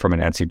from an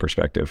Etsy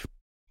perspective.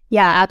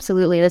 Yeah,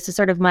 absolutely. This is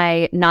sort of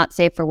my not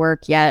safe for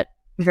work yet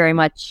very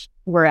much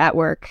we're at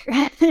work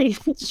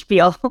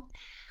spiel.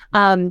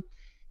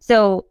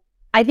 So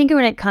I think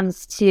when it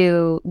comes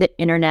to the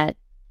internet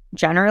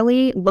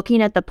generally,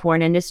 looking at the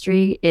porn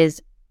industry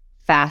is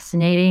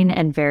fascinating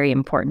and very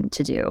important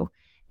to do.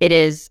 It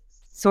is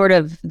sort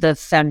of the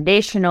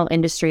foundational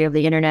industry of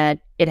the internet.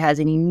 It has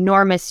an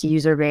enormous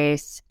user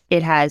base.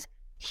 It has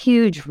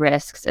huge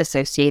risks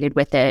associated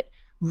with it,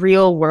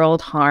 real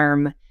world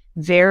harm,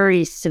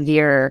 very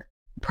severe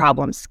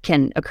problems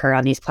can occur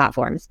on these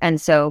platforms. And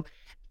so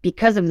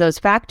because of those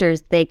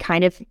factors, they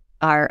kind of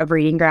are a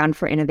breeding ground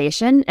for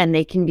innovation, and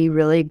they can be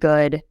really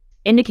good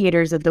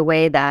indicators of the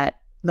way that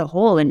the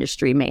whole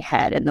industry may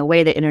head and the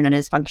way the internet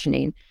is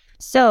functioning.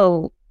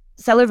 So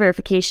seller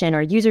verification,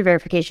 or user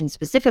verification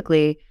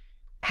specifically,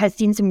 has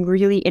seen some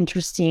really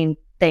interesting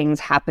things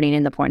happening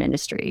in the porn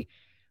industry.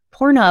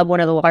 Pornhub, one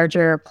of the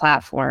larger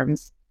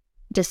platforms,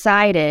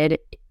 decided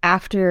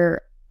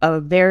after a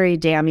very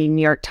damning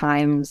New York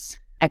Times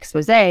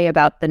expose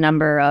about the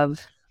number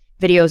of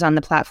videos on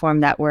the platform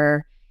that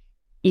were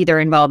either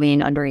involving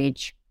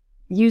underage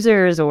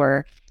users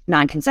or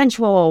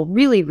non-consensual,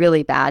 really,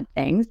 really bad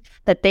things,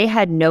 that they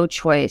had no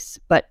choice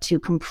but to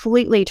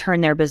completely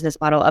turn their business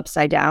model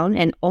upside down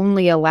and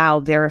only allow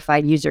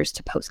verified users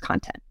to post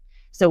content.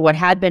 So what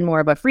had been more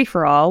of a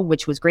free-for-all,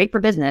 which was great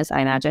for business, I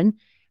imagine,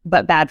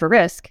 but bad for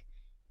risk,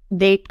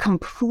 they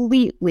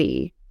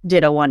completely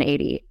did a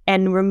 180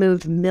 and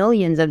removed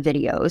millions of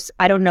videos.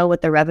 I don't know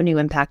what the revenue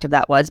impact of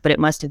that was, but it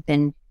must have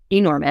been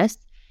enormous.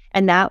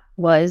 And that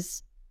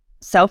was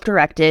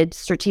self-directed,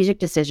 strategic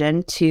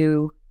decision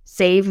to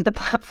save the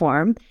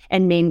platform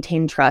and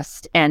maintain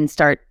trust and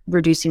start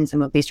reducing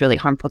some of these really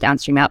harmful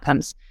downstream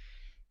outcomes.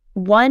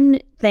 One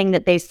thing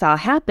that they saw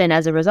happen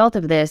as a result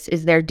of this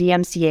is their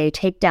DMCA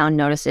takedown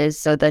notices.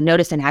 So the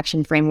notice and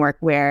action framework,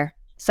 where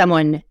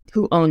someone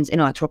who owns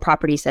intellectual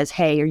property says,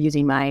 hey, you're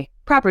using my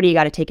property, you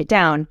got to take it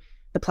down.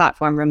 The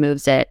platform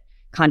removes it,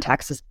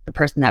 contacts the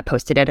person that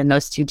posted it, and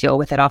those two deal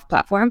with it off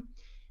platform.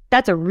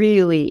 That's a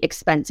really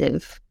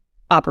expensive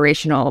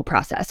operational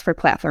process for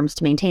platforms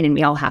to maintain, and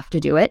we all have to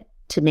do it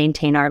to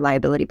maintain our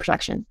liability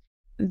protection.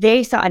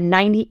 They saw a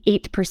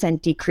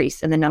 98%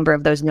 decrease in the number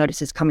of those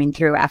notices coming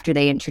through after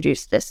they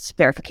introduced this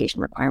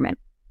verification requirement.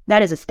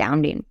 That is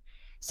astounding.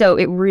 So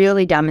it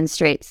really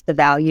demonstrates the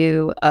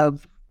value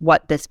of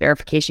what this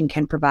verification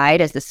can provide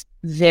as this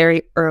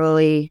very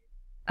early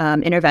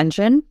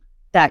intervention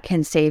that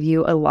can save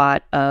you a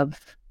lot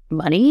of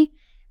money,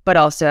 but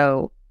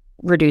also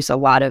reduce a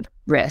lot of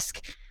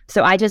risk.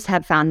 So I just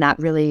have found that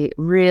really,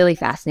 really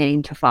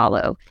fascinating to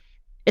follow,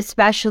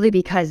 especially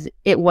because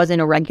it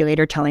wasn't a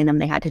regulator telling them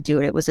they had to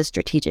do it. It was a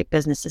strategic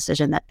business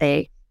decision that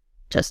they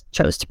just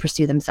chose to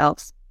pursue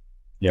themselves.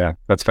 Yeah,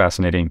 that's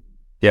fascinating.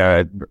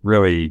 Yeah,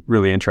 really,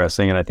 really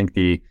interesting. And I think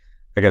the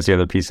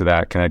other piece of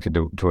that, connected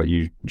to what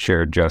you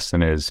shared,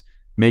 Justin, is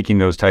making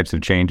those types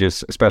of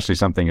changes, especially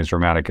something as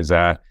dramatic as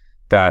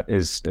that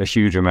is a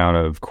huge amount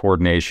of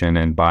coordination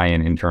and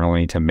buy-in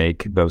internally to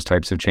make those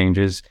types of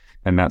changes.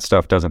 and that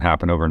stuff doesn't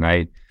happen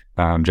overnight.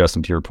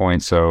 Justin, to your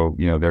point, so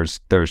there's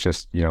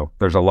just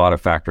there's a lot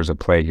of factors at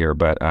play here,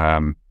 but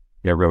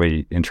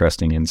really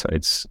interesting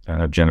insights,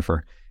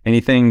 Jennifer.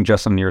 Anything,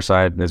 Justin, on your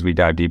side as we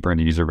dive deeper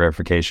into user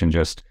verification?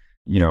 Just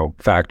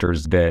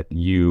factors that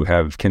you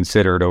have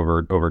considered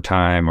over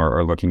time or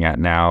are looking at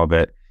now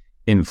that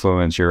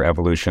influence your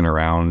evolution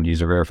around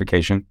user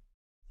verification?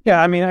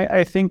 Yeah, I mean,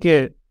 I think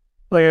it,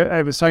 like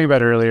I was talking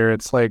about earlier,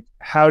 it's like,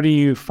 how do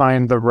you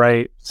find the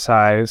right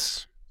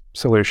size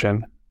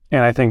solution?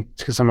 And I think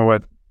to some of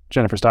what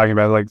Jennifer's talking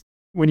about, like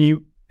when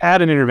you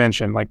add an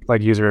intervention like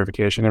user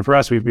verification, and for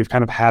us, we've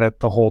kind of had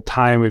it the whole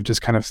time. We've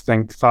just kind of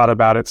thought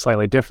about it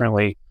slightly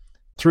differently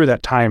through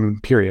that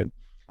time period.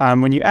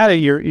 When you add it,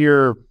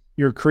 you're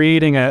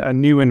creating a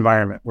new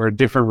environment where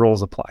different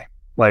rules apply.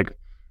 Like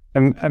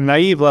a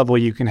naive level,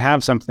 you can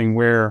have something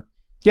where,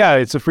 yeah,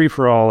 it's a free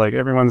for all. Like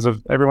everyone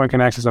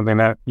can access something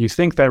that you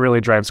think that really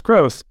drives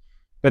growth,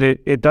 but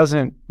it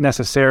doesn't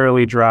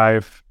necessarily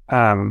drive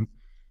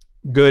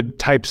good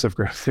types of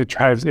growth. It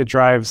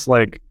drives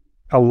like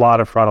a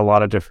lot of fraud, a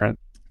lot of different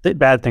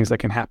bad things that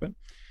can happen.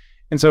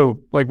 And so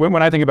like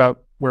when I think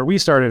about where we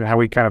started and how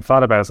we kind of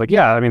thought about it, it's like,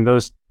 yeah, I mean,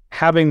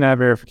 having that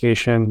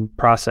verification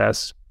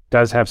process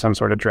does have some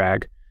sort of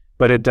drag,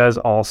 but it does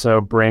also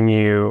bring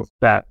you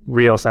that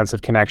real sense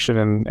of connection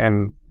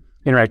and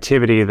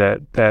interactivity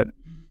that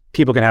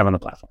people can have on the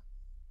platform,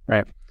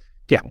 right?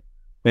 Yeah.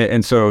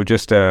 And so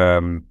just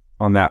on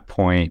that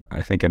point,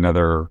 I think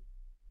another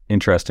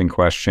interesting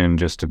question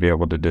just to be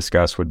able to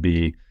discuss would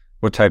be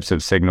what types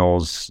of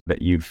signals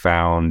that you've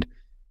found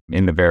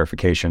in the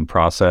verification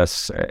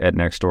process at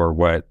Nextdoor.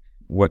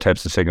 What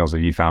types of signals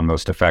have you found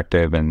most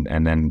effective? And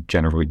then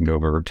Jennifer, we can go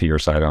over to your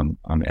side on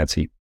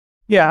Etsy.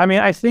 Yeah, I mean,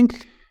 I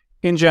think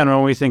in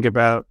general, we think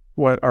about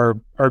what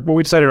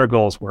we decided our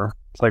goals were.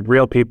 It's like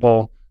real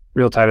people,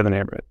 real tie to the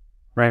neighborhood,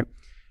 right?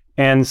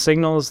 And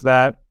signals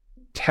that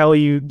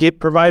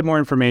provide more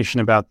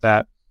information about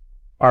that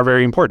are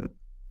very important,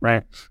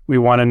 right? We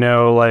want to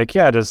know, like,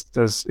 yeah, does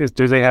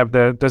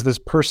this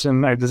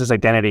person, does this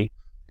identity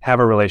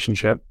have a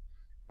relationship?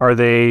 Are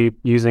they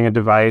using a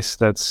device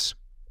that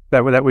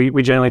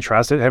we generally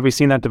trust? Have we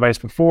seen that device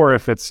before?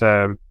 If it's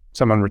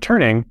someone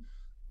returning,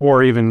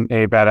 or even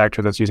a bad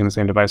actor that's using the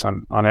same device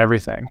on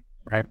everything,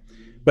 right?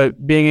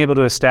 But being able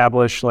to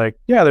establish, like,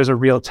 yeah, there's a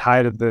real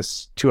tie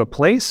to a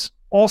place,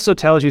 also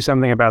tells you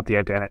something about the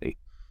identity.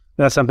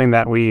 That's something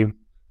that we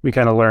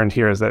kind of learned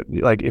here, is that,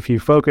 like, if you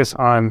focus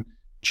on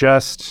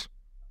just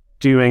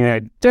doing the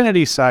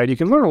identity side, you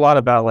can learn a lot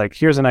about, like,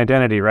 here's an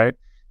identity, right?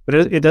 But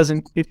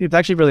it's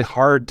actually really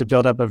hard to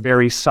build up a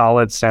very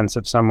solid sense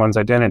of someone's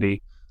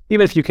identity,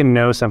 even if you can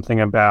know something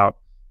about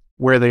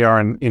where they are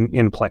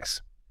in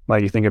place.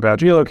 Like, you think about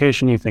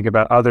geolocation, you think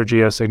about other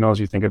geosignals,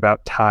 you think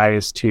about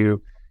ties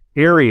to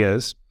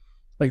areas.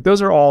 Like,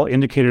 those are all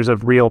indicators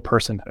of real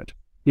personhood,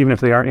 even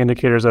if they aren't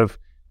indicators of,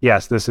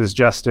 yes, this is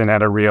Justin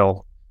at a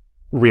real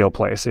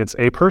place. It's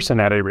a person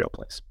at a real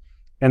place.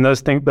 And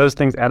those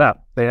things add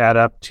up. They add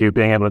up to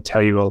being able to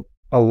tell you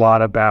a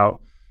lot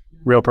about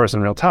real person,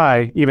 real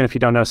tie, even if you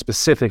don't know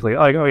specifically,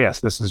 like, oh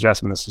yes, this is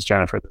Justin, this is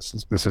Jennifer,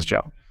 this is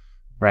Joe,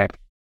 right?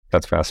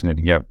 That's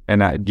fascinating. Yeah.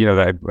 And I'd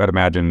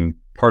imagine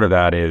part of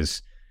that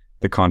is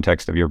the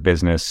context of your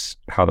business,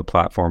 how the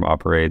platform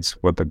operates,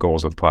 what the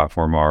goals of the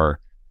platform are.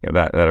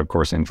 That of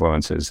course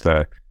influences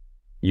the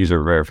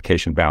user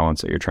verification balance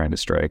that you're trying to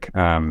strike.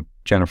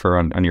 Jennifer,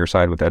 on your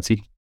side with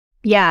Etsy?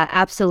 Yeah,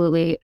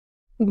 absolutely.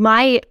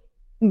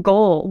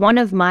 One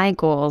of my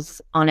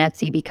goals on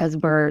Etsy, because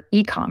we're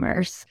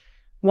e-commerce,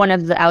 one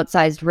of the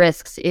outsized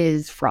risks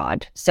is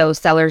fraud. So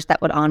sellers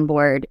that would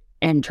onboard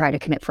and try to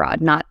commit fraud,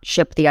 not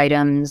ship the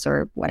items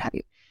or what have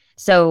you.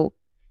 So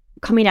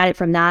coming at it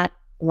from that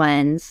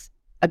lens,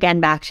 again,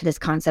 back to this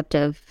concept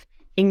of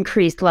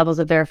increased levels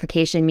of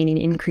verification, meaning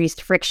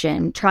increased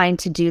friction, trying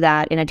to do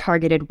that in a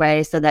targeted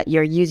way so that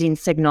you're using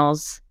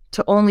signals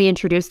to only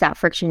introduce that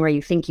friction where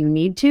you think you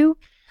need to.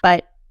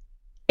 But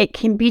it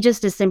can be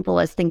just as simple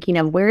as thinking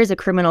of, where is a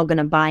criminal going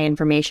to buy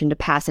information to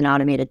pass an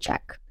automated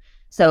check?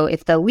 So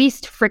if the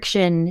least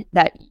friction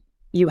that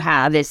you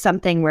have is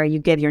something where you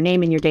give your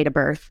name and your date of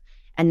birth,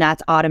 and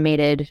that's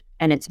automated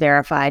and it's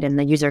verified and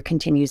the user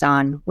continues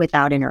on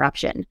without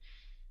interruption,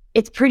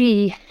 it's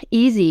pretty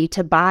easy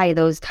to buy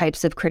those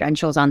types of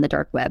credentials on the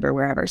dark web or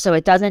wherever. So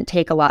it doesn't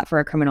take a lot for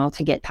a criminal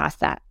to get past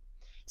that.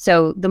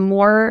 So the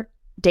more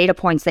data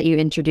points that you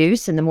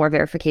introduce and the more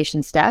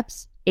verification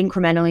steps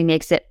incrementally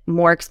makes it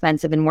more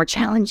expensive and more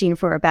challenging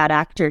for a bad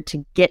actor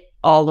to get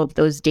all of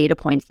those data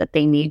points that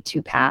they need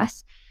to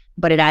pass.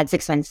 But it adds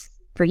expense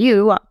for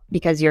you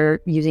because you're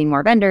using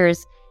more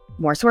vendors,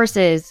 more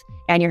sources,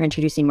 and you're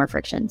introducing more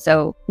friction.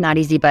 So not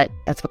easy, but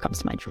that's what comes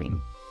to mind for me.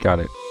 Got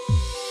it.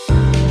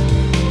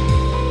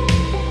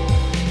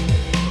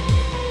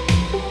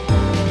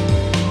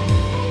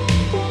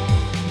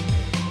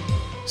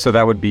 So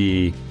that would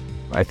be,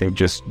 I think,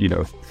 just,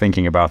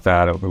 thinking about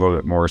that a little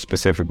bit more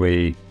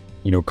specifically,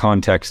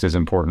 context is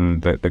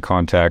important, that the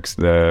context,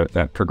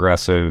 that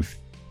progressive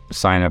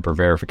sign up or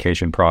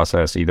verification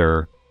process,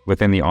 either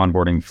within the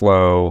onboarding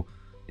flow,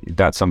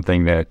 that's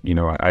something that,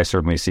 I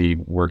certainly see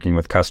working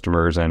with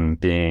customers and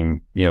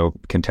being,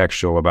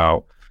 contextual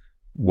about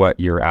what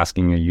you're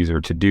asking a user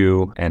to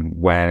do and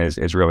when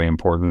is really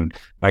important.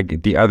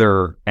 Like the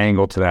other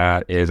angle to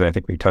that is, I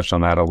think we touched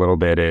on that a little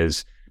bit,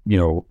 is,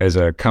 as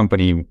a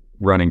company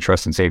running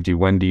trust and safety,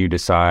 when do you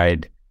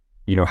decide,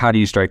 how do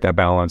you strike that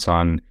balance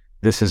on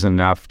this is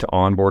enough to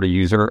onboard a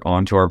user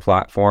onto our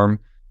platform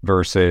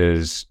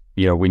versus,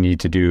 we need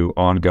to do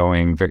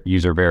ongoing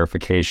user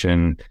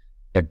verification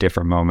at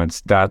different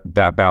moments.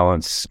 That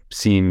balance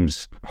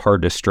seems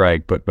hard to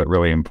strike, but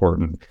really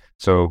important.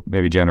 So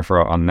maybe Jennifer,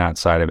 on that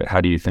side of it,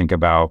 how do you think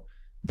about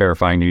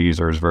verifying new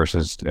users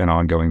versus an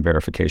ongoing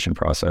verification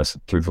process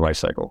through the life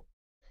cycle?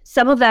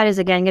 Some of that is,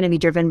 again, going to be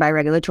driven by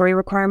regulatory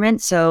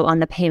requirements. So on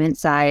the payment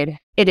side,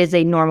 it is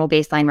a normal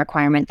baseline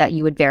requirement that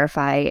you would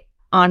verify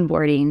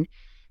onboarding,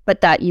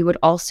 but that you would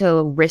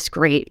also risk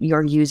rate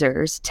your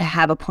users to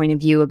have a point of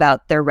view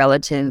about their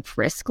relative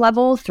risk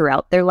level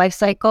throughout their life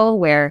cycle,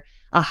 where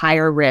a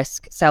higher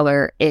risk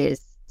seller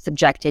is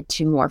subjected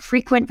to more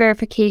frequent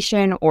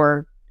verification,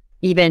 or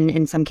even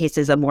in some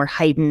cases, a more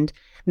heightened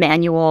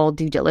manual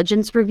due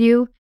diligence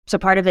review. So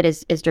part of it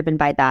is driven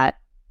by that.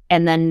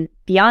 And then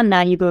beyond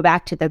that, you go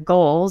back to the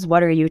goals.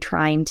 What are you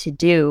trying to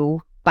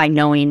do by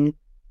knowing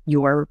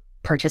your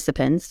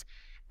participants?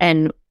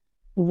 And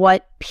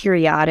what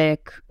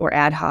periodic or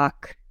ad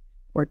hoc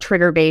or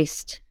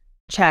trigger-based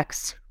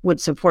checks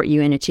would support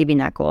you in achieving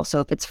that goal?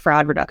 So if it's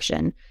fraud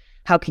reduction,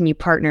 how can you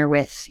partner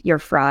with your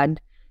fraud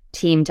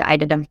team to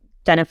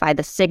identify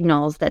the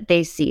signals that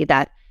they see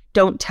that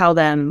don't tell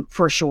them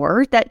for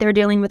sure that they're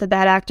dealing with a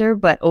bad actor,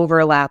 but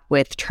overlap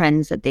with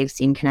trends that they've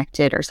seen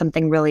connected, or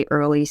something really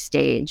early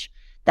stage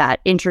that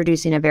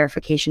introducing a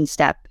verification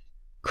step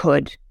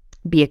could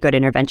be a good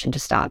intervention to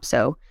stop.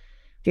 So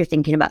if you're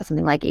thinking about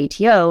something like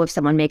ATO, if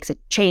someone makes a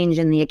change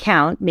in the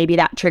account, maybe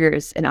that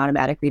triggers an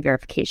automatic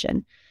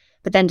re-verification.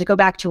 But then to go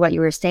back to what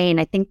you were saying,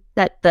 I think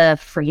that the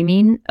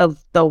framing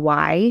of the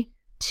why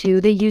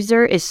to the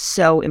user is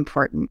so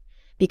important,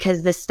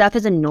 because this stuff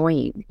is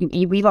annoying.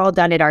 We've all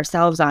done it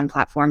ourselves on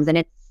platforms, and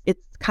it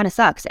kind of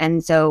sucks.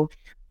 And so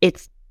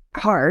it's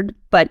hard,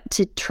 but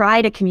to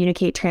try to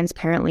communicate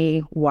transparently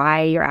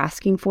why you're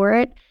asking for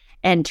it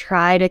and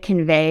try to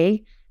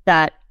convey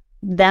that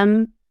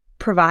them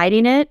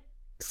providing it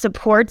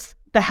supports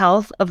the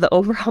health of the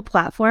overall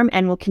platform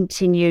and will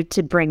continue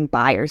to bring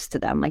buyers to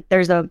them. Like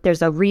there's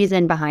a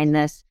reason behind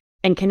this.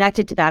 And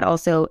connected to that,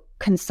 also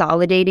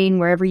consolidating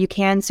wherever you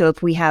can. So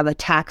if we have a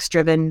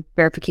tax-driven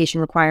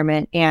verification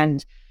requirement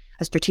and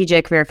a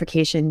strategic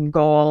verification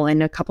goal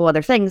and a couple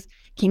other things,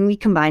 can we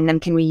combine them?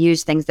 Can we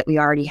use things that we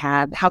already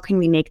have? How can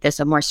we make this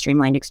a more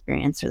streamlined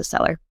experience for the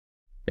seller?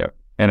 Yeah.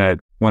 And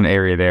one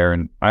area there,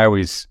 and I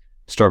always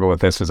struggle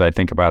with this as I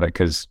think about it,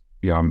 because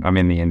I'm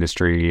in the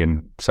industry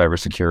and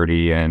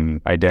cybersecurity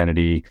and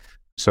identity.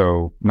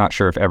 So not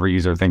sure if every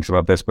user thinks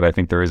about this, but I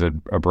think there is a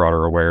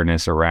broader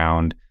awareness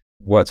around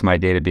what's my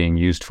data being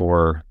used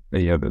for,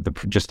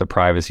 just the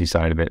privacy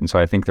side of it. And so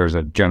I think there's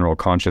a general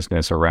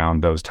consciousness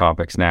around those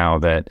topics now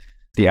that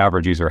the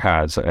average user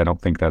has. I don't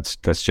think that's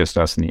just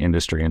us in the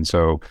industry. And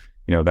so,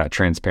 that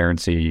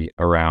transparency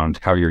around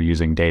how you're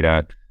using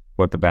data,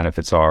 what the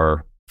benefits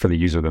are for the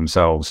user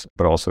themselves,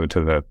 but also to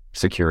the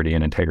security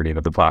and integrity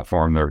of the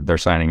platform they're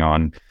signing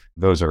on.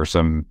 Those are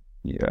some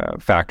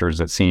factors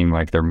that seem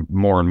like they're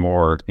more and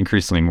more,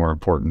 increasingly more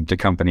important to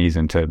companies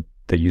and to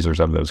the users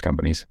of those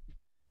companies.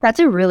 That's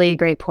a really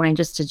great point.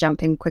 Just to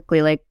jump in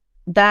quickly, like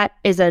that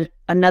is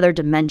another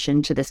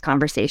dimension to this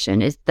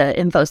conversation, is the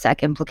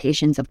InfoSec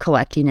implications of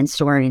collecting and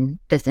storing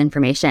this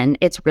information.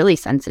 It's really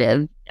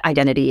sensitive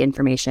identity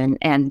information,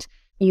 and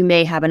you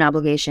may have an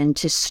obligation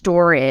to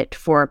store it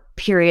for a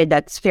period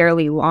that's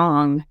fairly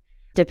long,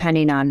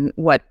 depending on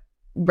what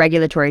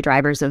regulatory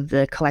drivers of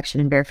the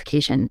collection and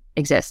verification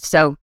exist.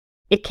 So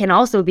it can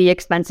also be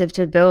expensive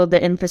to build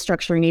the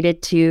infrastructure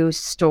needed to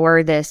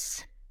store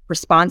this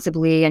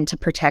responsibly and to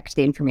protect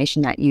the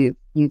information that you've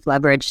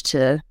leveraged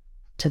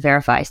to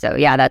verify. So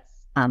yeah, that's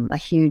a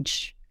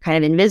huge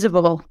kind of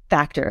invisible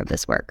factor of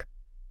this work.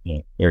 Yeah,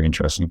 very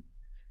interesting.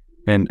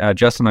 And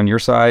Justin, on your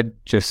side,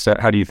 just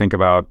how do you think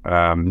about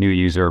new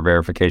user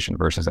verification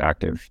versus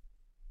active?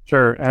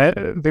 Sure. And I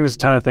think there's a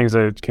ton of things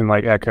that can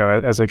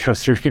echo as I go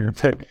through here.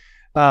 But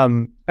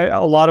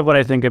a lot of what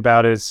I think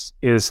about is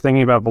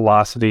thinking about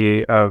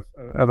velocity of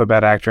a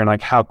bad actor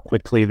and how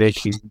quickly they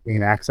can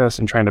gain access,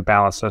 and trying to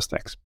balance those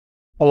things.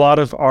 A lot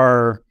of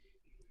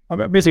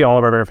basically all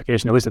of our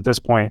verification, at least at this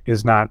point,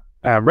 is not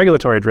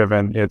regulatory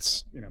driven.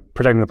 It's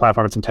protecting the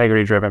platform. It's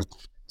integrity driven.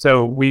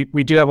 So we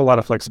do have a lot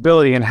of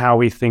flexibility in how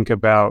we think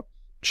about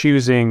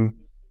choosing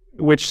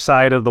which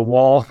side of the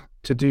wall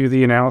to do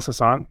the analysis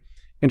on,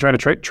 and trying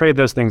to trade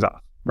those things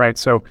off, right?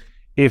 So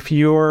if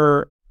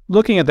you're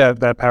looking at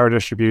that power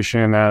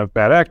distribution of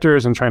bad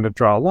actors and trying to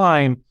draw a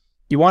line,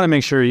 you want to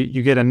make sure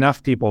you get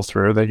enough people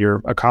through that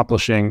you're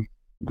accomplishing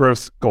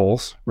growth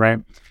goals, right?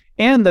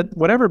 And that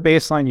whatever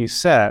baseline you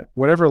set,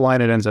 whatever line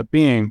it ends up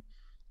being,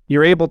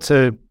 you're able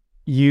to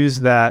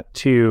use that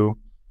to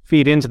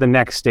feed into the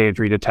next stage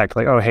where you detect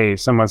like, oh, hey,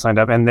 someone signed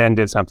up and then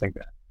did something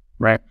bad,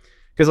 right?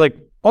 Because like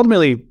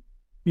ultimately,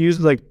 use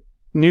like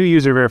new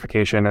user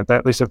verification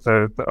at least at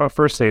the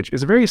first stage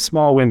is a very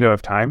small window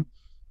of time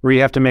where you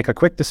have to make a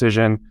quick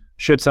decision.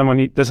 Does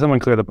someone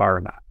clear the bar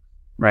or not,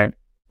 right?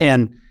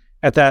 And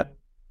at that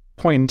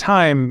point in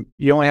time,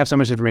 you only have so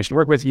much information to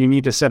work with. You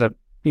need to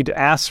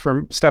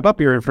step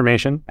up your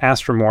information,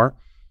 ask for more,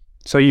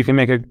 so you can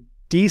make a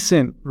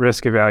decent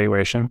risk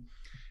evaluation,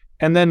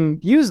 and then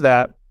use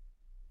that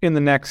in the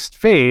next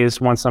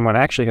phase once someone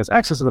actually has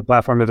access to the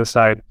platform to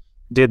decide,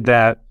 did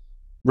that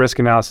risk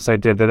analysis I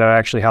did, that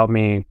actually helped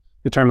me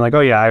determine like, oh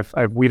yeah,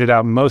 I've weeded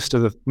out most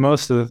of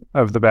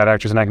the bad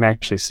actors, and I can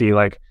actually see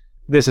like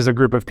this is a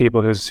group of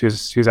people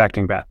who's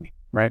acting badly,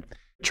 right?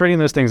 Trading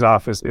those things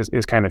off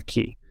is kind of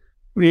key.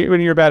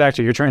 When you're a bad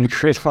actor, you're trying to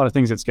create a lot of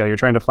things at scale. You're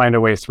trying to find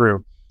a way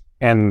through,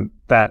 and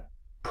that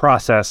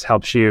process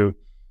helps you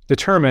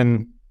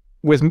determine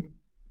that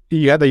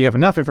you have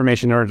enough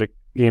information in order to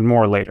gain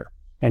more later,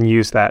 and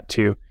use that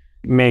to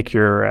make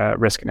your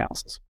risk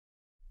analysis.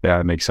 Yeah,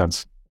 that makes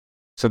sense.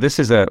 So this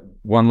is a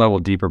one level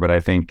deeper, but I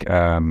think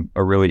a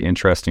really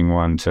interesting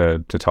one to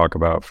talk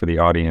about for the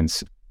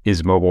audience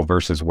is mobile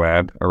versus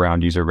web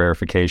around user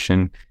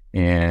verification.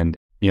 And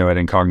at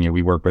Incognia,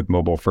 we work with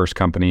mobile first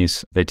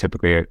companies. They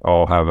typically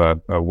all have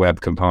a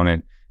web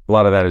component. A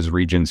lot of that is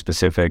region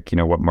specific,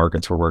 what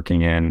markets we're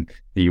working in.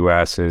 The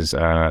US is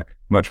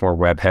much more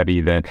web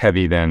heavy than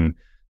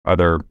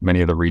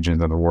many other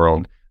regions of the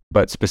world.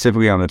 But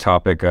specifically on the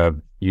topic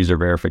of user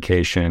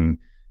verification,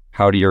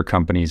 how do your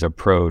companies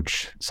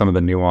approach some of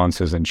the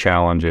nuances and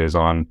challenges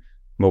on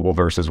mobile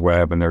versus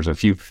web? And there's a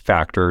few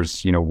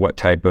factors, what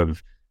type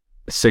of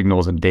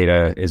signals and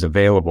data is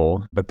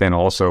available, but then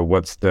also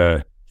what's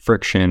the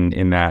friction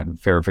in that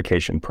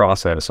verification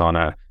process on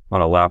a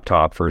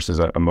laptop versus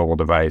a mobile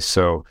device.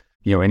 So,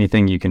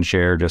 anything you can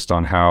share just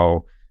on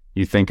how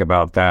you think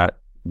about that,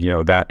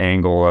 that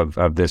angle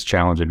of this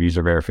challenge of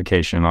user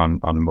verification on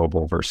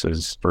mobile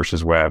versus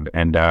web.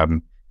 And,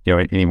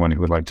 anyone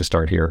who would like to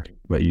start here,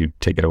 let you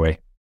take it away.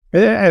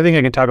 I think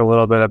I can talk a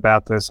little bit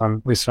about this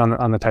at least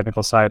on the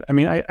technical side. I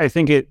mean, I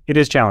think it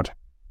is challenging,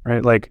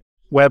 right? Like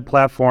web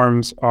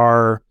platforms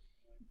are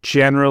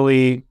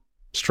generally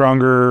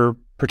stronger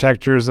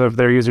protectors of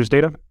their users'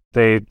 data.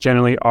 They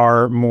generally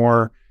are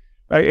more,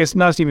 it's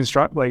not even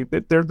strong, like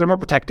they're more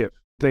protective.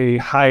 They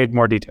hide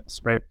more details,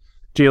 right?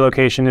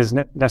 Geolocation is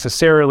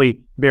necessarily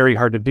very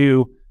hard to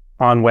do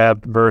on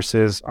web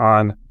versus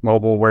on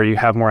mobile, where you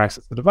have more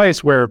access to the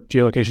device, where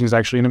geolocation is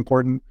actually an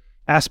important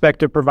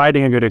aspect of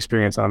providing a good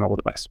experience on a mobile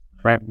device,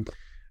 right?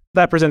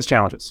 That presents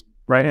challenges,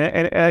 right?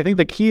 And I think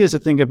the key is to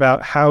think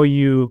about how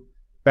you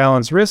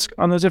balance risk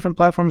on those different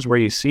platforms, where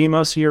you see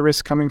most of your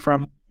risk coming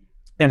from,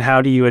 and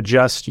how do you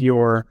adjust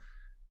your,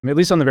 at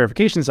least on the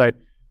verification side,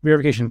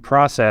 verification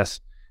process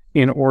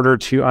in order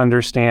to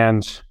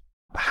understand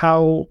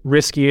how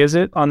risky is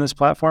it on this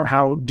platform?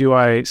 How do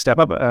I step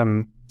up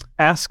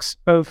asks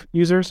of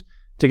users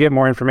to get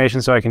more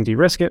information so I can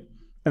de-risk it?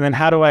 And then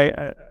how do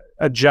I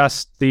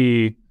adjust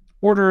the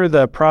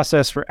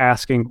process for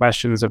asking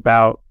questions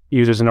about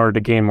users in order to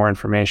gain more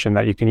information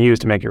that you can use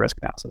to make your risk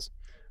analysis?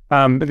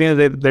 At the end of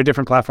the day, they're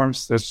different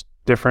platforms. There's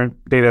different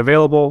data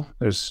available.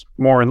 There's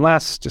more and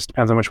less, just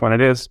depends on which one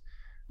it is.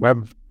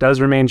 Web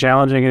does remain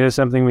challenging. It is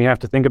something we have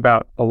to think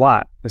about a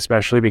lot,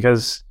 especially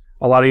because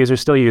a lot of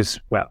users still use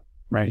web,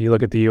 right? You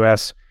look at the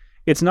US,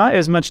 it's not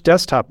as much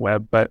desktop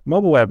web, but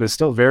mobile web is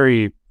still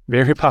very,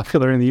 very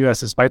popular in the US,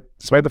 despite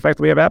the fact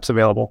that we have apps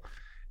available.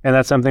 And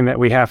that's something that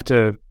we have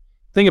to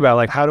think about,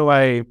 like, how do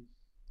I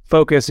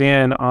focus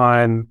in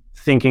on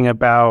thinking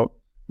about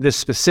this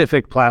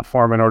specific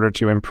platform in order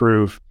to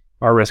improve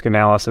our risk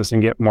analysis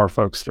and get more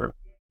folks through?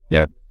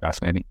 Yeah,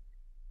 fascinating.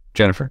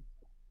 Jennifer?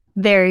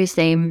 Very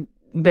same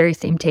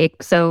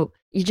take. So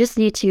you just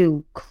need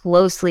to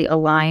closely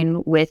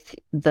align with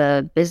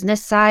the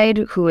business side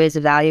who is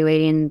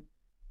evaluating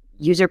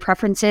user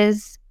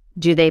preferences.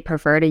 Do they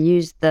prefer to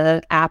use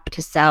the app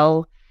to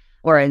sell,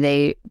 or are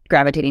they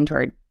gravitating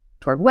toward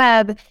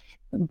web?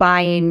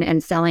 Buying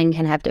and selling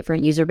can have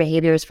different user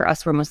behaviors. For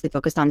us, we're mostly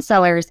focused on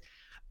sellers,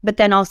 but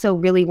then also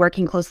really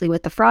working closely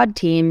with the fraud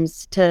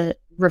teams to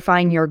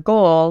refine your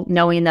goal,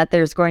 knowing that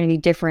there's going to be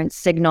different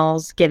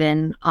signals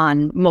given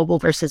on mobile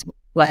versus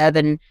web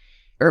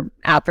or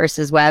app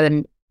versus web.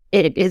 And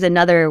it is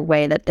another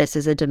way that this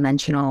is a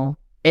dimensional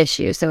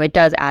issue. So it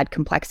does add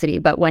complexity.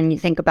 But when you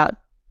think about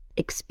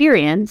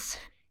experience,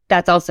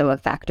 that's also a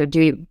factor.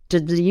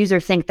 Does the user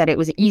think that it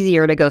was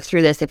easier to go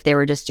through this if they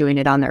were just doing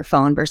it on their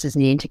phone versus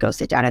needing to go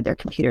sit down at their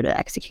computer to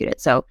execute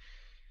it? So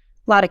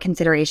a lot of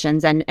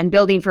considerations, and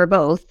building for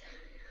both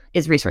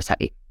is resource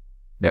heavy.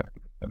 Yeah,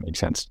 that makes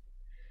sense.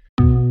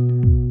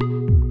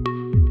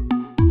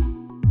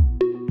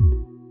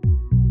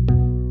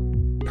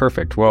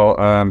 Perfect.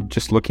 Well,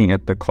 just looking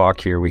at the clock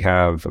here, we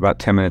have about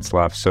 10 minutes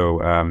left.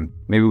 So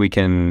maybe we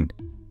can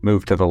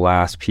move to the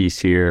last piece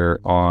here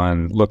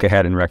on look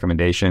ahead and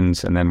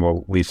recommendations, and then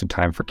we'll leave some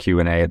time for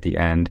Q&A at the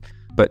end.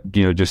 But,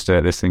 just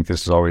I think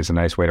this is always a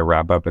nice way to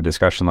wrap up a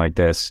discussion like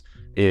this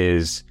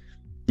is,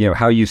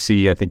 how you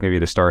see, I think maybe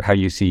to start, how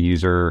you see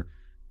user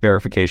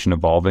verification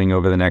evolving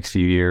over the next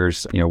few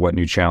years, what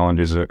new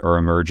challenges are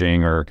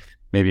emerging, or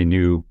maybe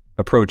new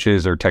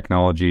approaches or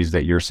technologies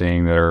that you're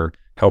seeing that are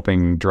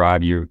helping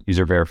drive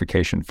user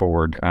verification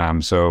forward.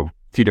 So a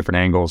few different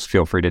angles,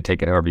 feel free to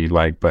take it however you'd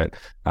like, but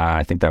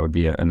I think that would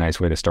be a nice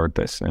way to start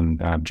this.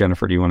 And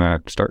Jennifer, do you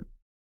want to start?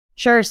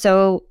 Sure.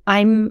 So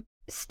I'm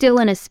still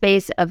in a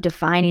space of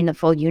defining the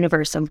full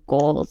universe of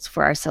goals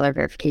for our seller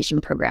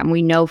verification program.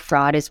 We know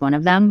fraud is one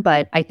of them,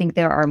 but I think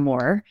there are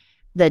more.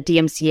 The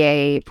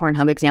DMCA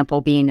Pornhub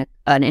example being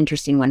an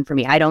interesting one for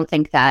me. I don't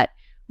think that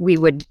we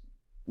would,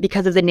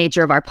 because of the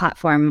nature of our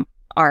platform,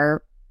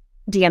 our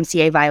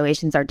DMCA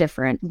violations are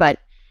different, but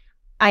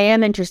I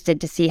am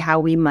interested to see how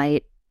we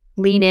might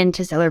lean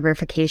into seller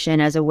verification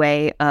as a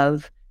way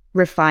of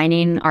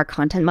refining our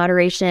content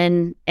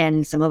moderation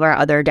and some of our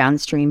other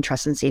downstream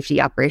trust and safety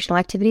operational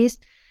activities.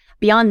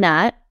 Beyond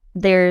that,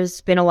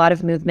 there's been a lot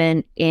of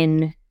movement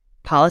in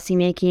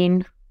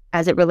policymaking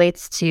as it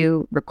relates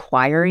to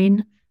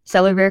requiring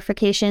seller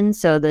verification.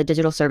 So the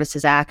Digital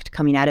Services Act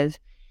coming out of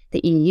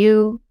the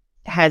EU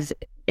has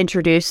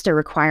introduced a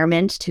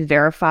requirement to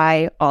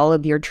verify all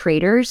of your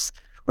traders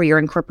or your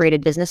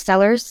incorporated business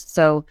sellers.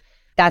 So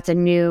that's a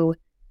new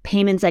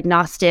payments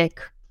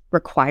agnostic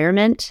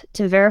requirement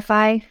to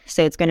verify.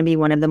 So it's going to be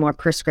one of the more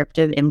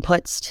prescriptive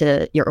inputs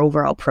to your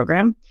overall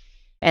program.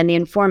 And the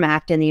INFORM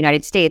Act in the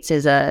United States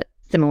is a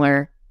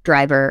similar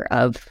driver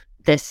of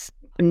this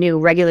new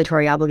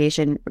regulatory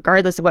obligation,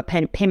 regardless of what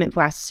payment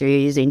processor you're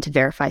using to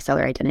verify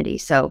seller identity.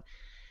 So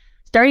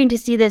starting to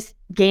see this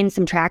gain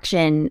some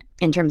traction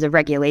in terms of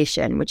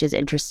regulation, which is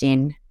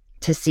interesting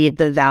to see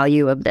the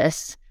value of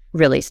this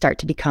really start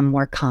to become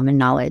more common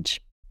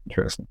knowledge.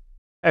 Interesting.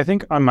 I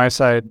think on my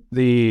side,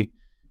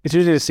 it's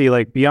easy to see,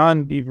 like,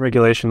 beyond even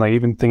regulation, like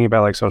even thinking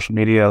about like social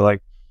media,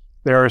 like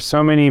there are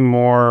so many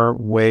more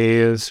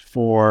ways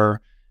for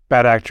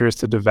bad actors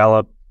to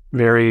develop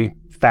very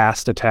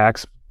fast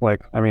attacks.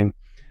 Like, I mean,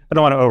 I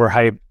don't want to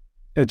overhype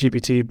a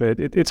GPT, but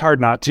it's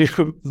hard not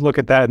to look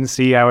at that and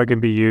see how it can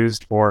be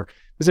used for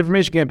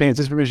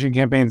disinformation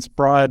campaigns,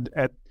 fraud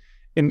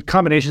in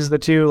combinations of the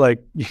two,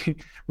 like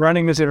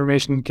running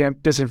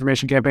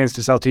disinformation campaigns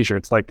to sell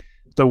t-shirts. Like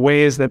the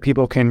ways that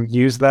people can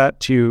use that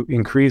to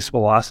increase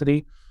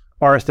velocity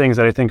are things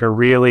that I think are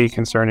really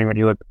concerning when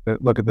you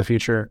look at the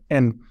future.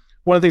 And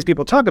one of the things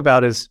people talk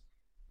about is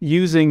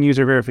using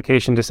user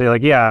verification to say,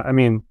 like, yeah, I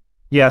mean,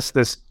 yes,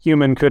 this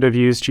human could have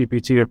used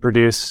GPT to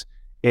produce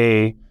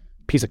a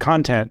piece of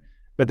content,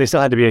 but they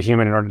still had to be a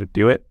human in order to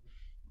do it.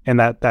 And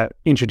that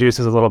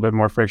introduces a little bit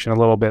more friction, a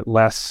little bit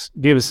less,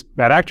 gives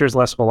bad actors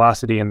less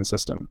velocity in the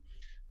system.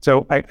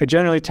 So I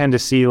generally tend to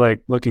see,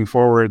 like, looking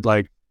forward,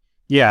 like,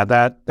 yeah,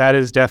 that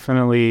is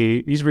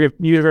definitely, user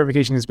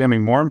verification is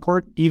becoming more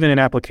important, even in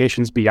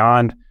applications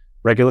beyond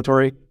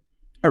regulatory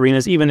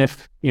arenas, even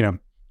if,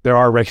 there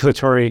are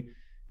regulatory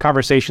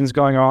conversations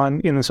going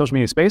on in the social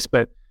media space,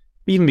 but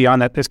even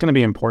beyond that, it's going to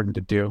be important to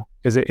do,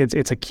 because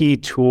it's a key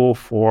tool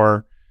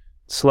for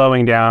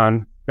slowing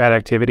down bad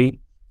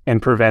activity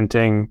and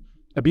preventing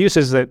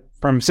abuses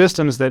from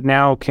systems that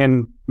now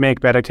can make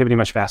bad activity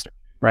much faster,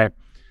 right?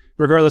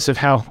 Regardless of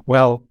how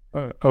well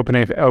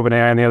OpenAI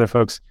and the other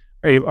folks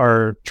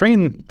are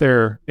trained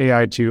their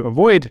AI to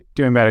avoid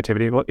doing bad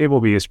activity, well, it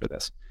will be used for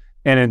this.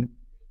 And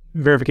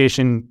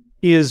verification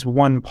is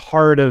one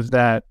part of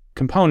that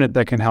component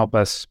that can help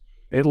us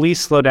at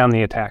least slow down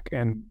the attack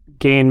and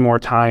gain more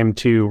time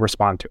to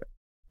respond to it.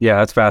 Yeah,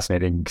 that's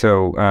fascinating.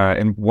 So,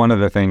 and one of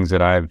the things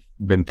that I've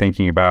been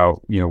thinking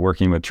about,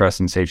 working with trust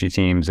and safety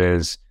teams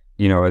is,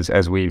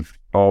 as we've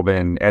all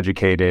been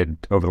educated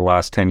over the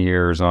last 10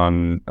 years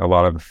on a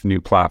lot of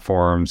new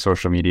platforms,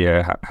 social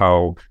media,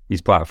 how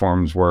these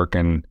platforms work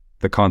and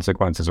the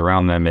consequences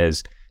around them,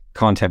 is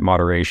content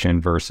moderation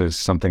versus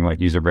something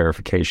like user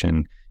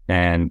verification,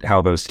 and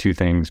how those two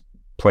things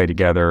play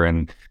together,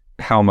 and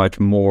how much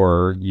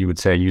more you would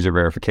say user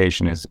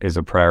verification is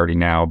a priority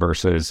now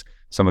versus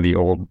some of the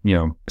old,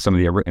 some of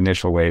the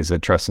initial ways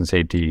that trust and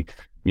safety,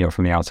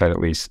 from the outside at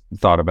least,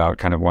 thought about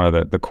kind of one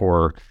of the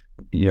core,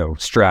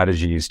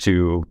 strategies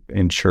to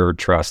ensure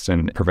trust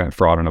and prevent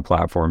fraud on a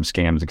platform,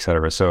 scams, et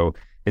cetera. So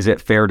is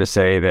it fair to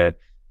say that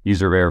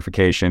user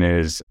verification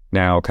is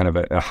now kind of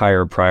a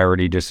higher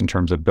priority just in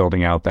terms of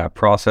building out that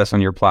process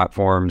on your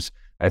platforms?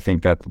 I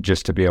think that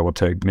just to be able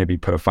to maybe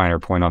put a finer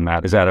point on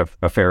that, is that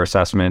a fair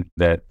assessment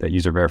that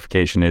user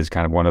verification is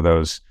kind of one of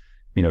those,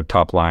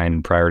 top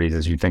line priorities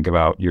as you think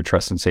about your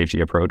trust and safety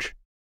approach?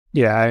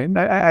 Yeah,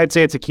 I'd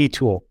say it's a key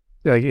tool.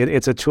 Like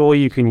it's a tool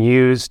you can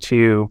use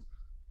to,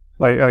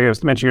 like I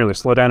was mentioning earlier,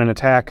 slow down an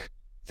attack,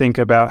 think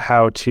about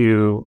how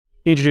to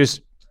introduce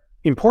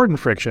important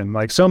friction.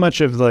 Like so much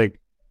of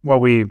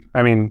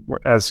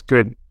as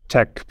good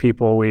tech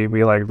people,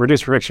 we like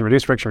reduce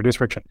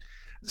friction.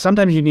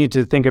 Sometimes you need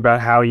to think about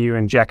how you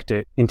inject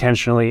it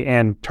intentionally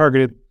and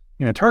targeted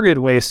in a targeted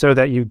way so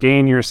that you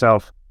gain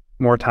yourself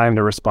more time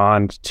to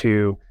respond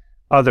to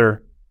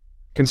other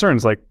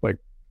concerns like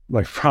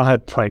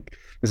fraud, like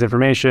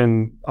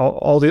misinformation,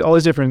 all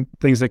these different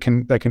things that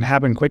can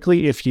happen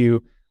quickly if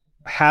you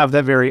have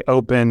that very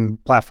open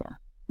platform,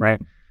 right?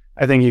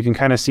 I think you can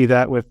kind of see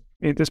that with,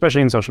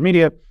 especially in social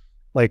media,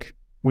 like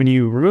when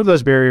you remove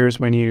those barriers,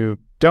 when you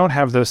don't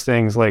have those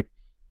things, like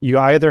you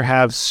either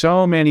have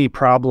so many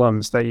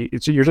problems that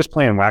you're just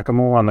playing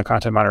whack-a-mole on the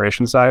content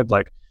moderation side.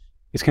 Like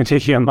it's going to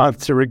take you a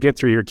month to get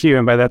through your queue,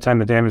 and by that time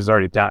the damage is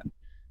already done,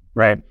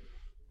 right?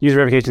 User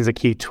verification is a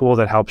key tool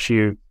that helps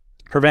you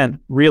prevent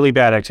really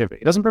bad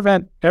activity. It doesn't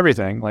prevent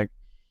everything. Like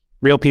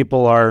real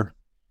people are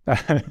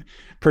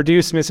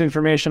produce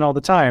misinformation all the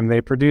time.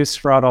 They produce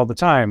fraud all the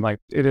time. Like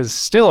it is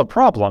still a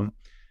problem,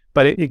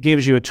 but it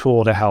gives you a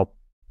tool to help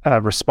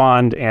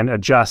respond and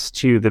adjust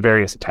to the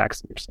various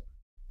attacks that you're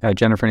seeing.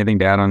 Jennifer, anything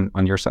to add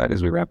on your side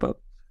as we wrap up?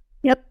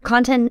 Yep.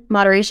 Content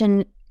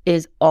moderation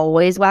is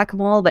always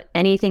whack-a-mole, but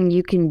anything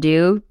you can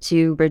do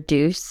to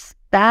reduce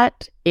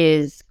that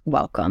is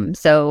welcome.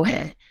 So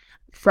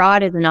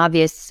fraud is an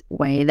obvious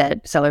way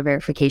that seller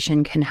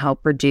verification can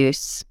help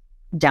reduce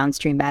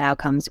downstream bad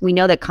outcomes. We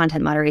know that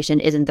content moderation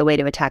isn't the way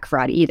to attack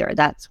fraud either.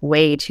 That's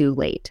way too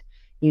late.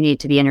 You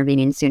need to be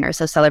intervening sooner.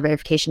 So seller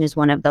verification is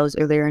one of those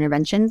earlier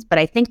interventions, but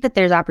I think that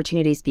there's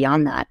opportunities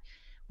beyond that.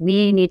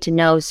 We need to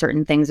know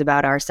certain things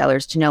about our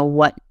sellers to know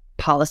what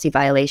policy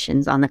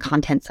violations on the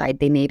content side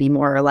they may be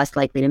more or less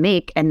likely to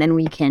make, and then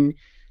we can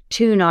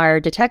tune our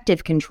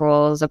detective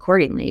controls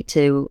accordingly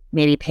to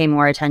maybe pay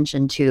more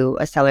attention to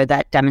a seller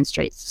that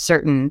demonstrates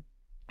certain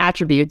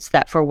attributes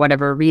that for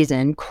whatever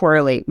reason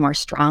correlate more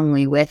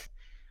strongly with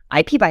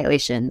IP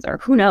violations, or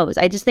who knows.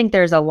 I just think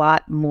there's a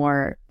lot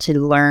more to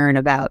learn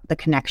about the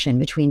connection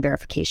between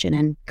verification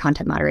and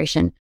content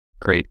moderation.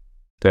 Great.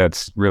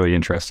 That's really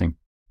interesting.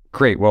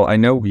 Great. Well, I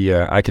know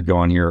I could go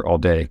on here all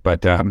day,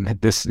 but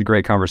this is a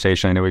great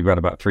conversation. I know we've got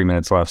about 3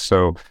 minutes left.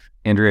 So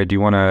Andrea, do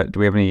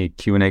we have any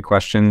Q&A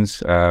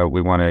questions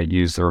we want to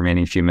use the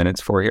remaining few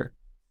minutes for here?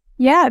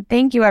 Yeah,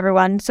 thank you,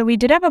 everyone. So we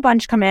did have a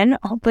bunch come in.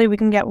 Hopefully we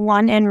can get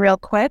one in real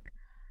quick.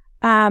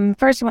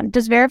 First one,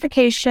 does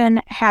verification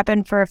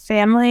happen for a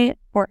family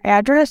or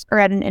address or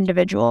at an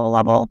individual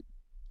level?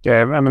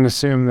 Yeah, I'm going to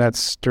assume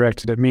that's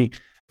directed at me.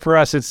 For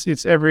us,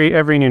 it's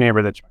every new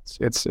neighbor that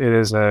joins. It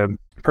is a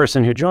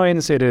person who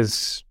joins. It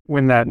is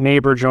when that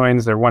neighbor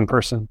joins, they're one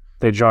person.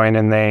 They join,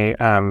 and they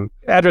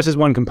address is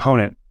one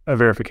component of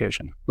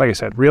verification. Like I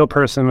said, real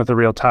person with a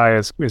real tie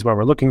is what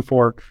we're looking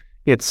for.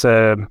 It's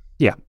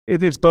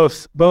it's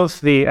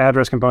both the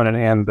address component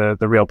and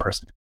the real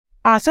person.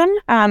 Awesome.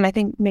 I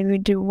think maybe we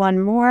do one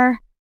more.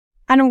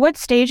 On what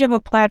stage of a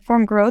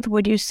platform growth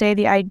would you say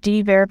the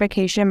ID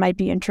verification might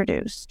be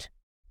introduced?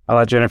 I'll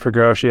let Jennifer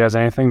go if she has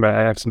anything, but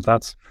I have some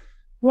thoughts.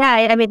 Yeah,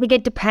 I mean, I think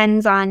it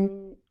depends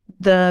on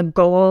the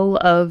goal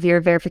of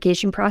your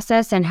verification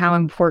process and how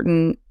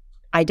important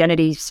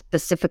identity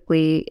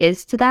specifically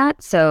is to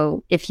that.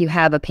 So if you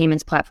have a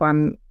payments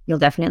platform, you'll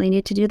definitely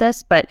need to do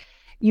this, but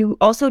you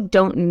also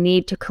don't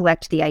need to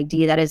collect the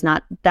ID.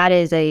 That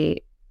is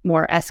a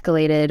more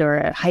escalated or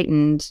a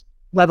heightened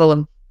level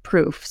of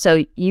proof.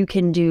 So you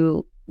can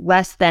do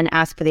less than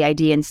ask for the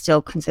ID and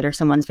still consider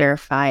someone's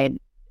verified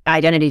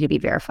identity to be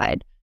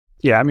verified.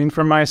 Yeah, I mean,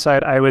 from my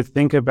side, I would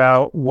think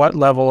about what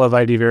level of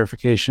ID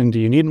verification do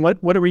you need and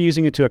what are we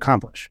using it to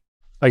accomplish?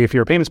 Like if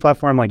you're a payments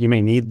platform, like you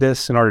may need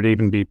this in order to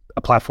even be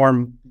a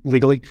platform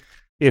legally.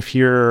 If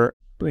you're,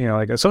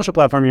 like a social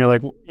platform,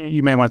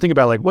 you may want to think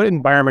about like what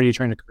environment are you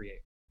trying to create?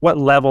 What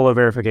level of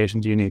verification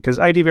do you need? Because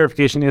ID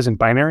verification isn't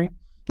binary.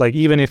 Like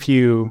even if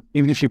you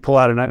pull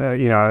out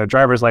a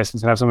driver's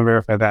license and have someone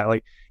verify that,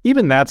 like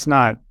even that's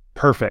not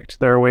perfect.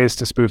 There are ways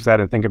to spoof that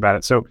and think about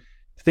it. So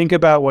think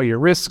about what your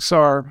risks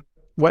are,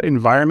 what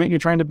environment you're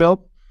trying to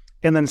build,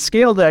 and then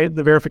scale the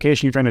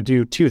verification you're trying to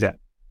do to that,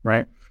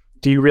 right?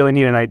 Do you really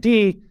need an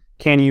ID?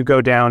 Can you go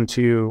down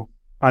to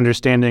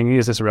understanding,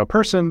 is this a real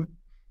person?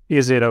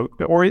 Is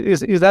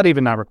that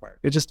even not required?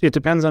 It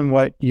depends on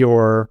what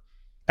your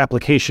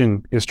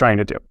application is trying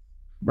to do,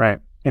 right?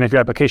 And if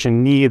your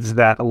application needs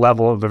that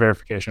level of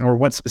verification or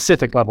what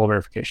specific level of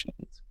verification it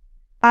needs.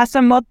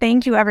 Awesome. Well,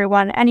 thank you,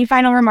 everyone. Any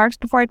final remarks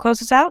before I close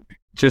this out?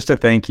 Just a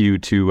thank you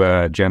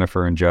to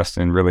Jennifer and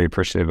Justin. Really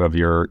appreciative of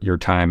your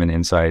time and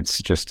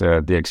insights, just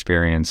the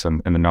experience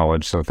and the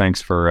knowledge. So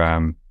thanks for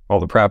all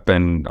the prep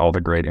and all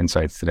the great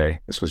insights today.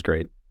 This was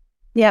great.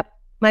 Yep.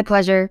 My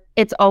pleasure.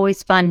 It's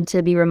always fun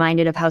to be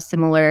reminded of how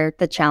similar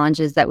the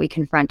challenges that we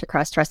confront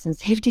across trust and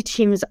safety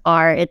teams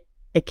are.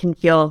 It can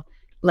feel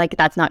like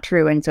that's not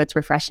true. And so it's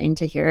refreshing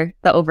to hear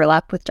the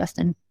overlap with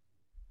Justin.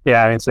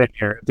 Yeah, I mean, same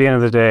here. At the end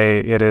of the day,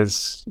 it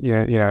is,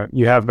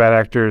 you have bad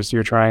actors.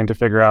 You're trying to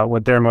figure out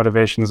what their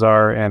motivations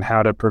are and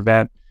how to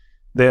prevent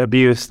the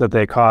abuse that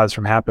they cause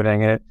from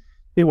happening.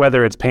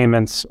 Whether it's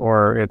payments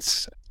or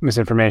it's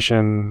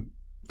misinformation,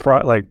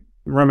 fraud, like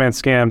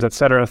romance scams, et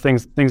cetera,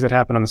 things that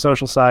happen on the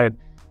social side.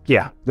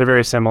 Yeah, they're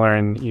very similar,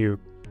 and you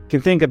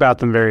can think about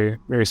them very,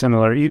 very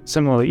similarly,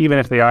 even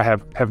if they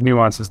have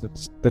nuances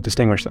that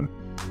distinguish them.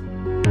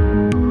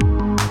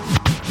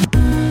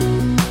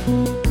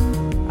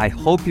 I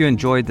hope you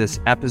enjoyed this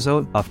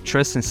episode of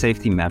Trust and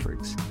Safety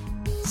Mavericks.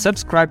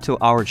 Subscribe to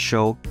our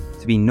show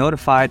to be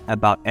notified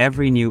about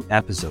every new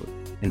episode.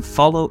 and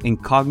follow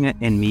Incognit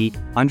and me,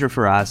 Andre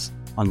Faraz,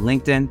 on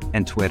LinkedIn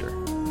and Twitter.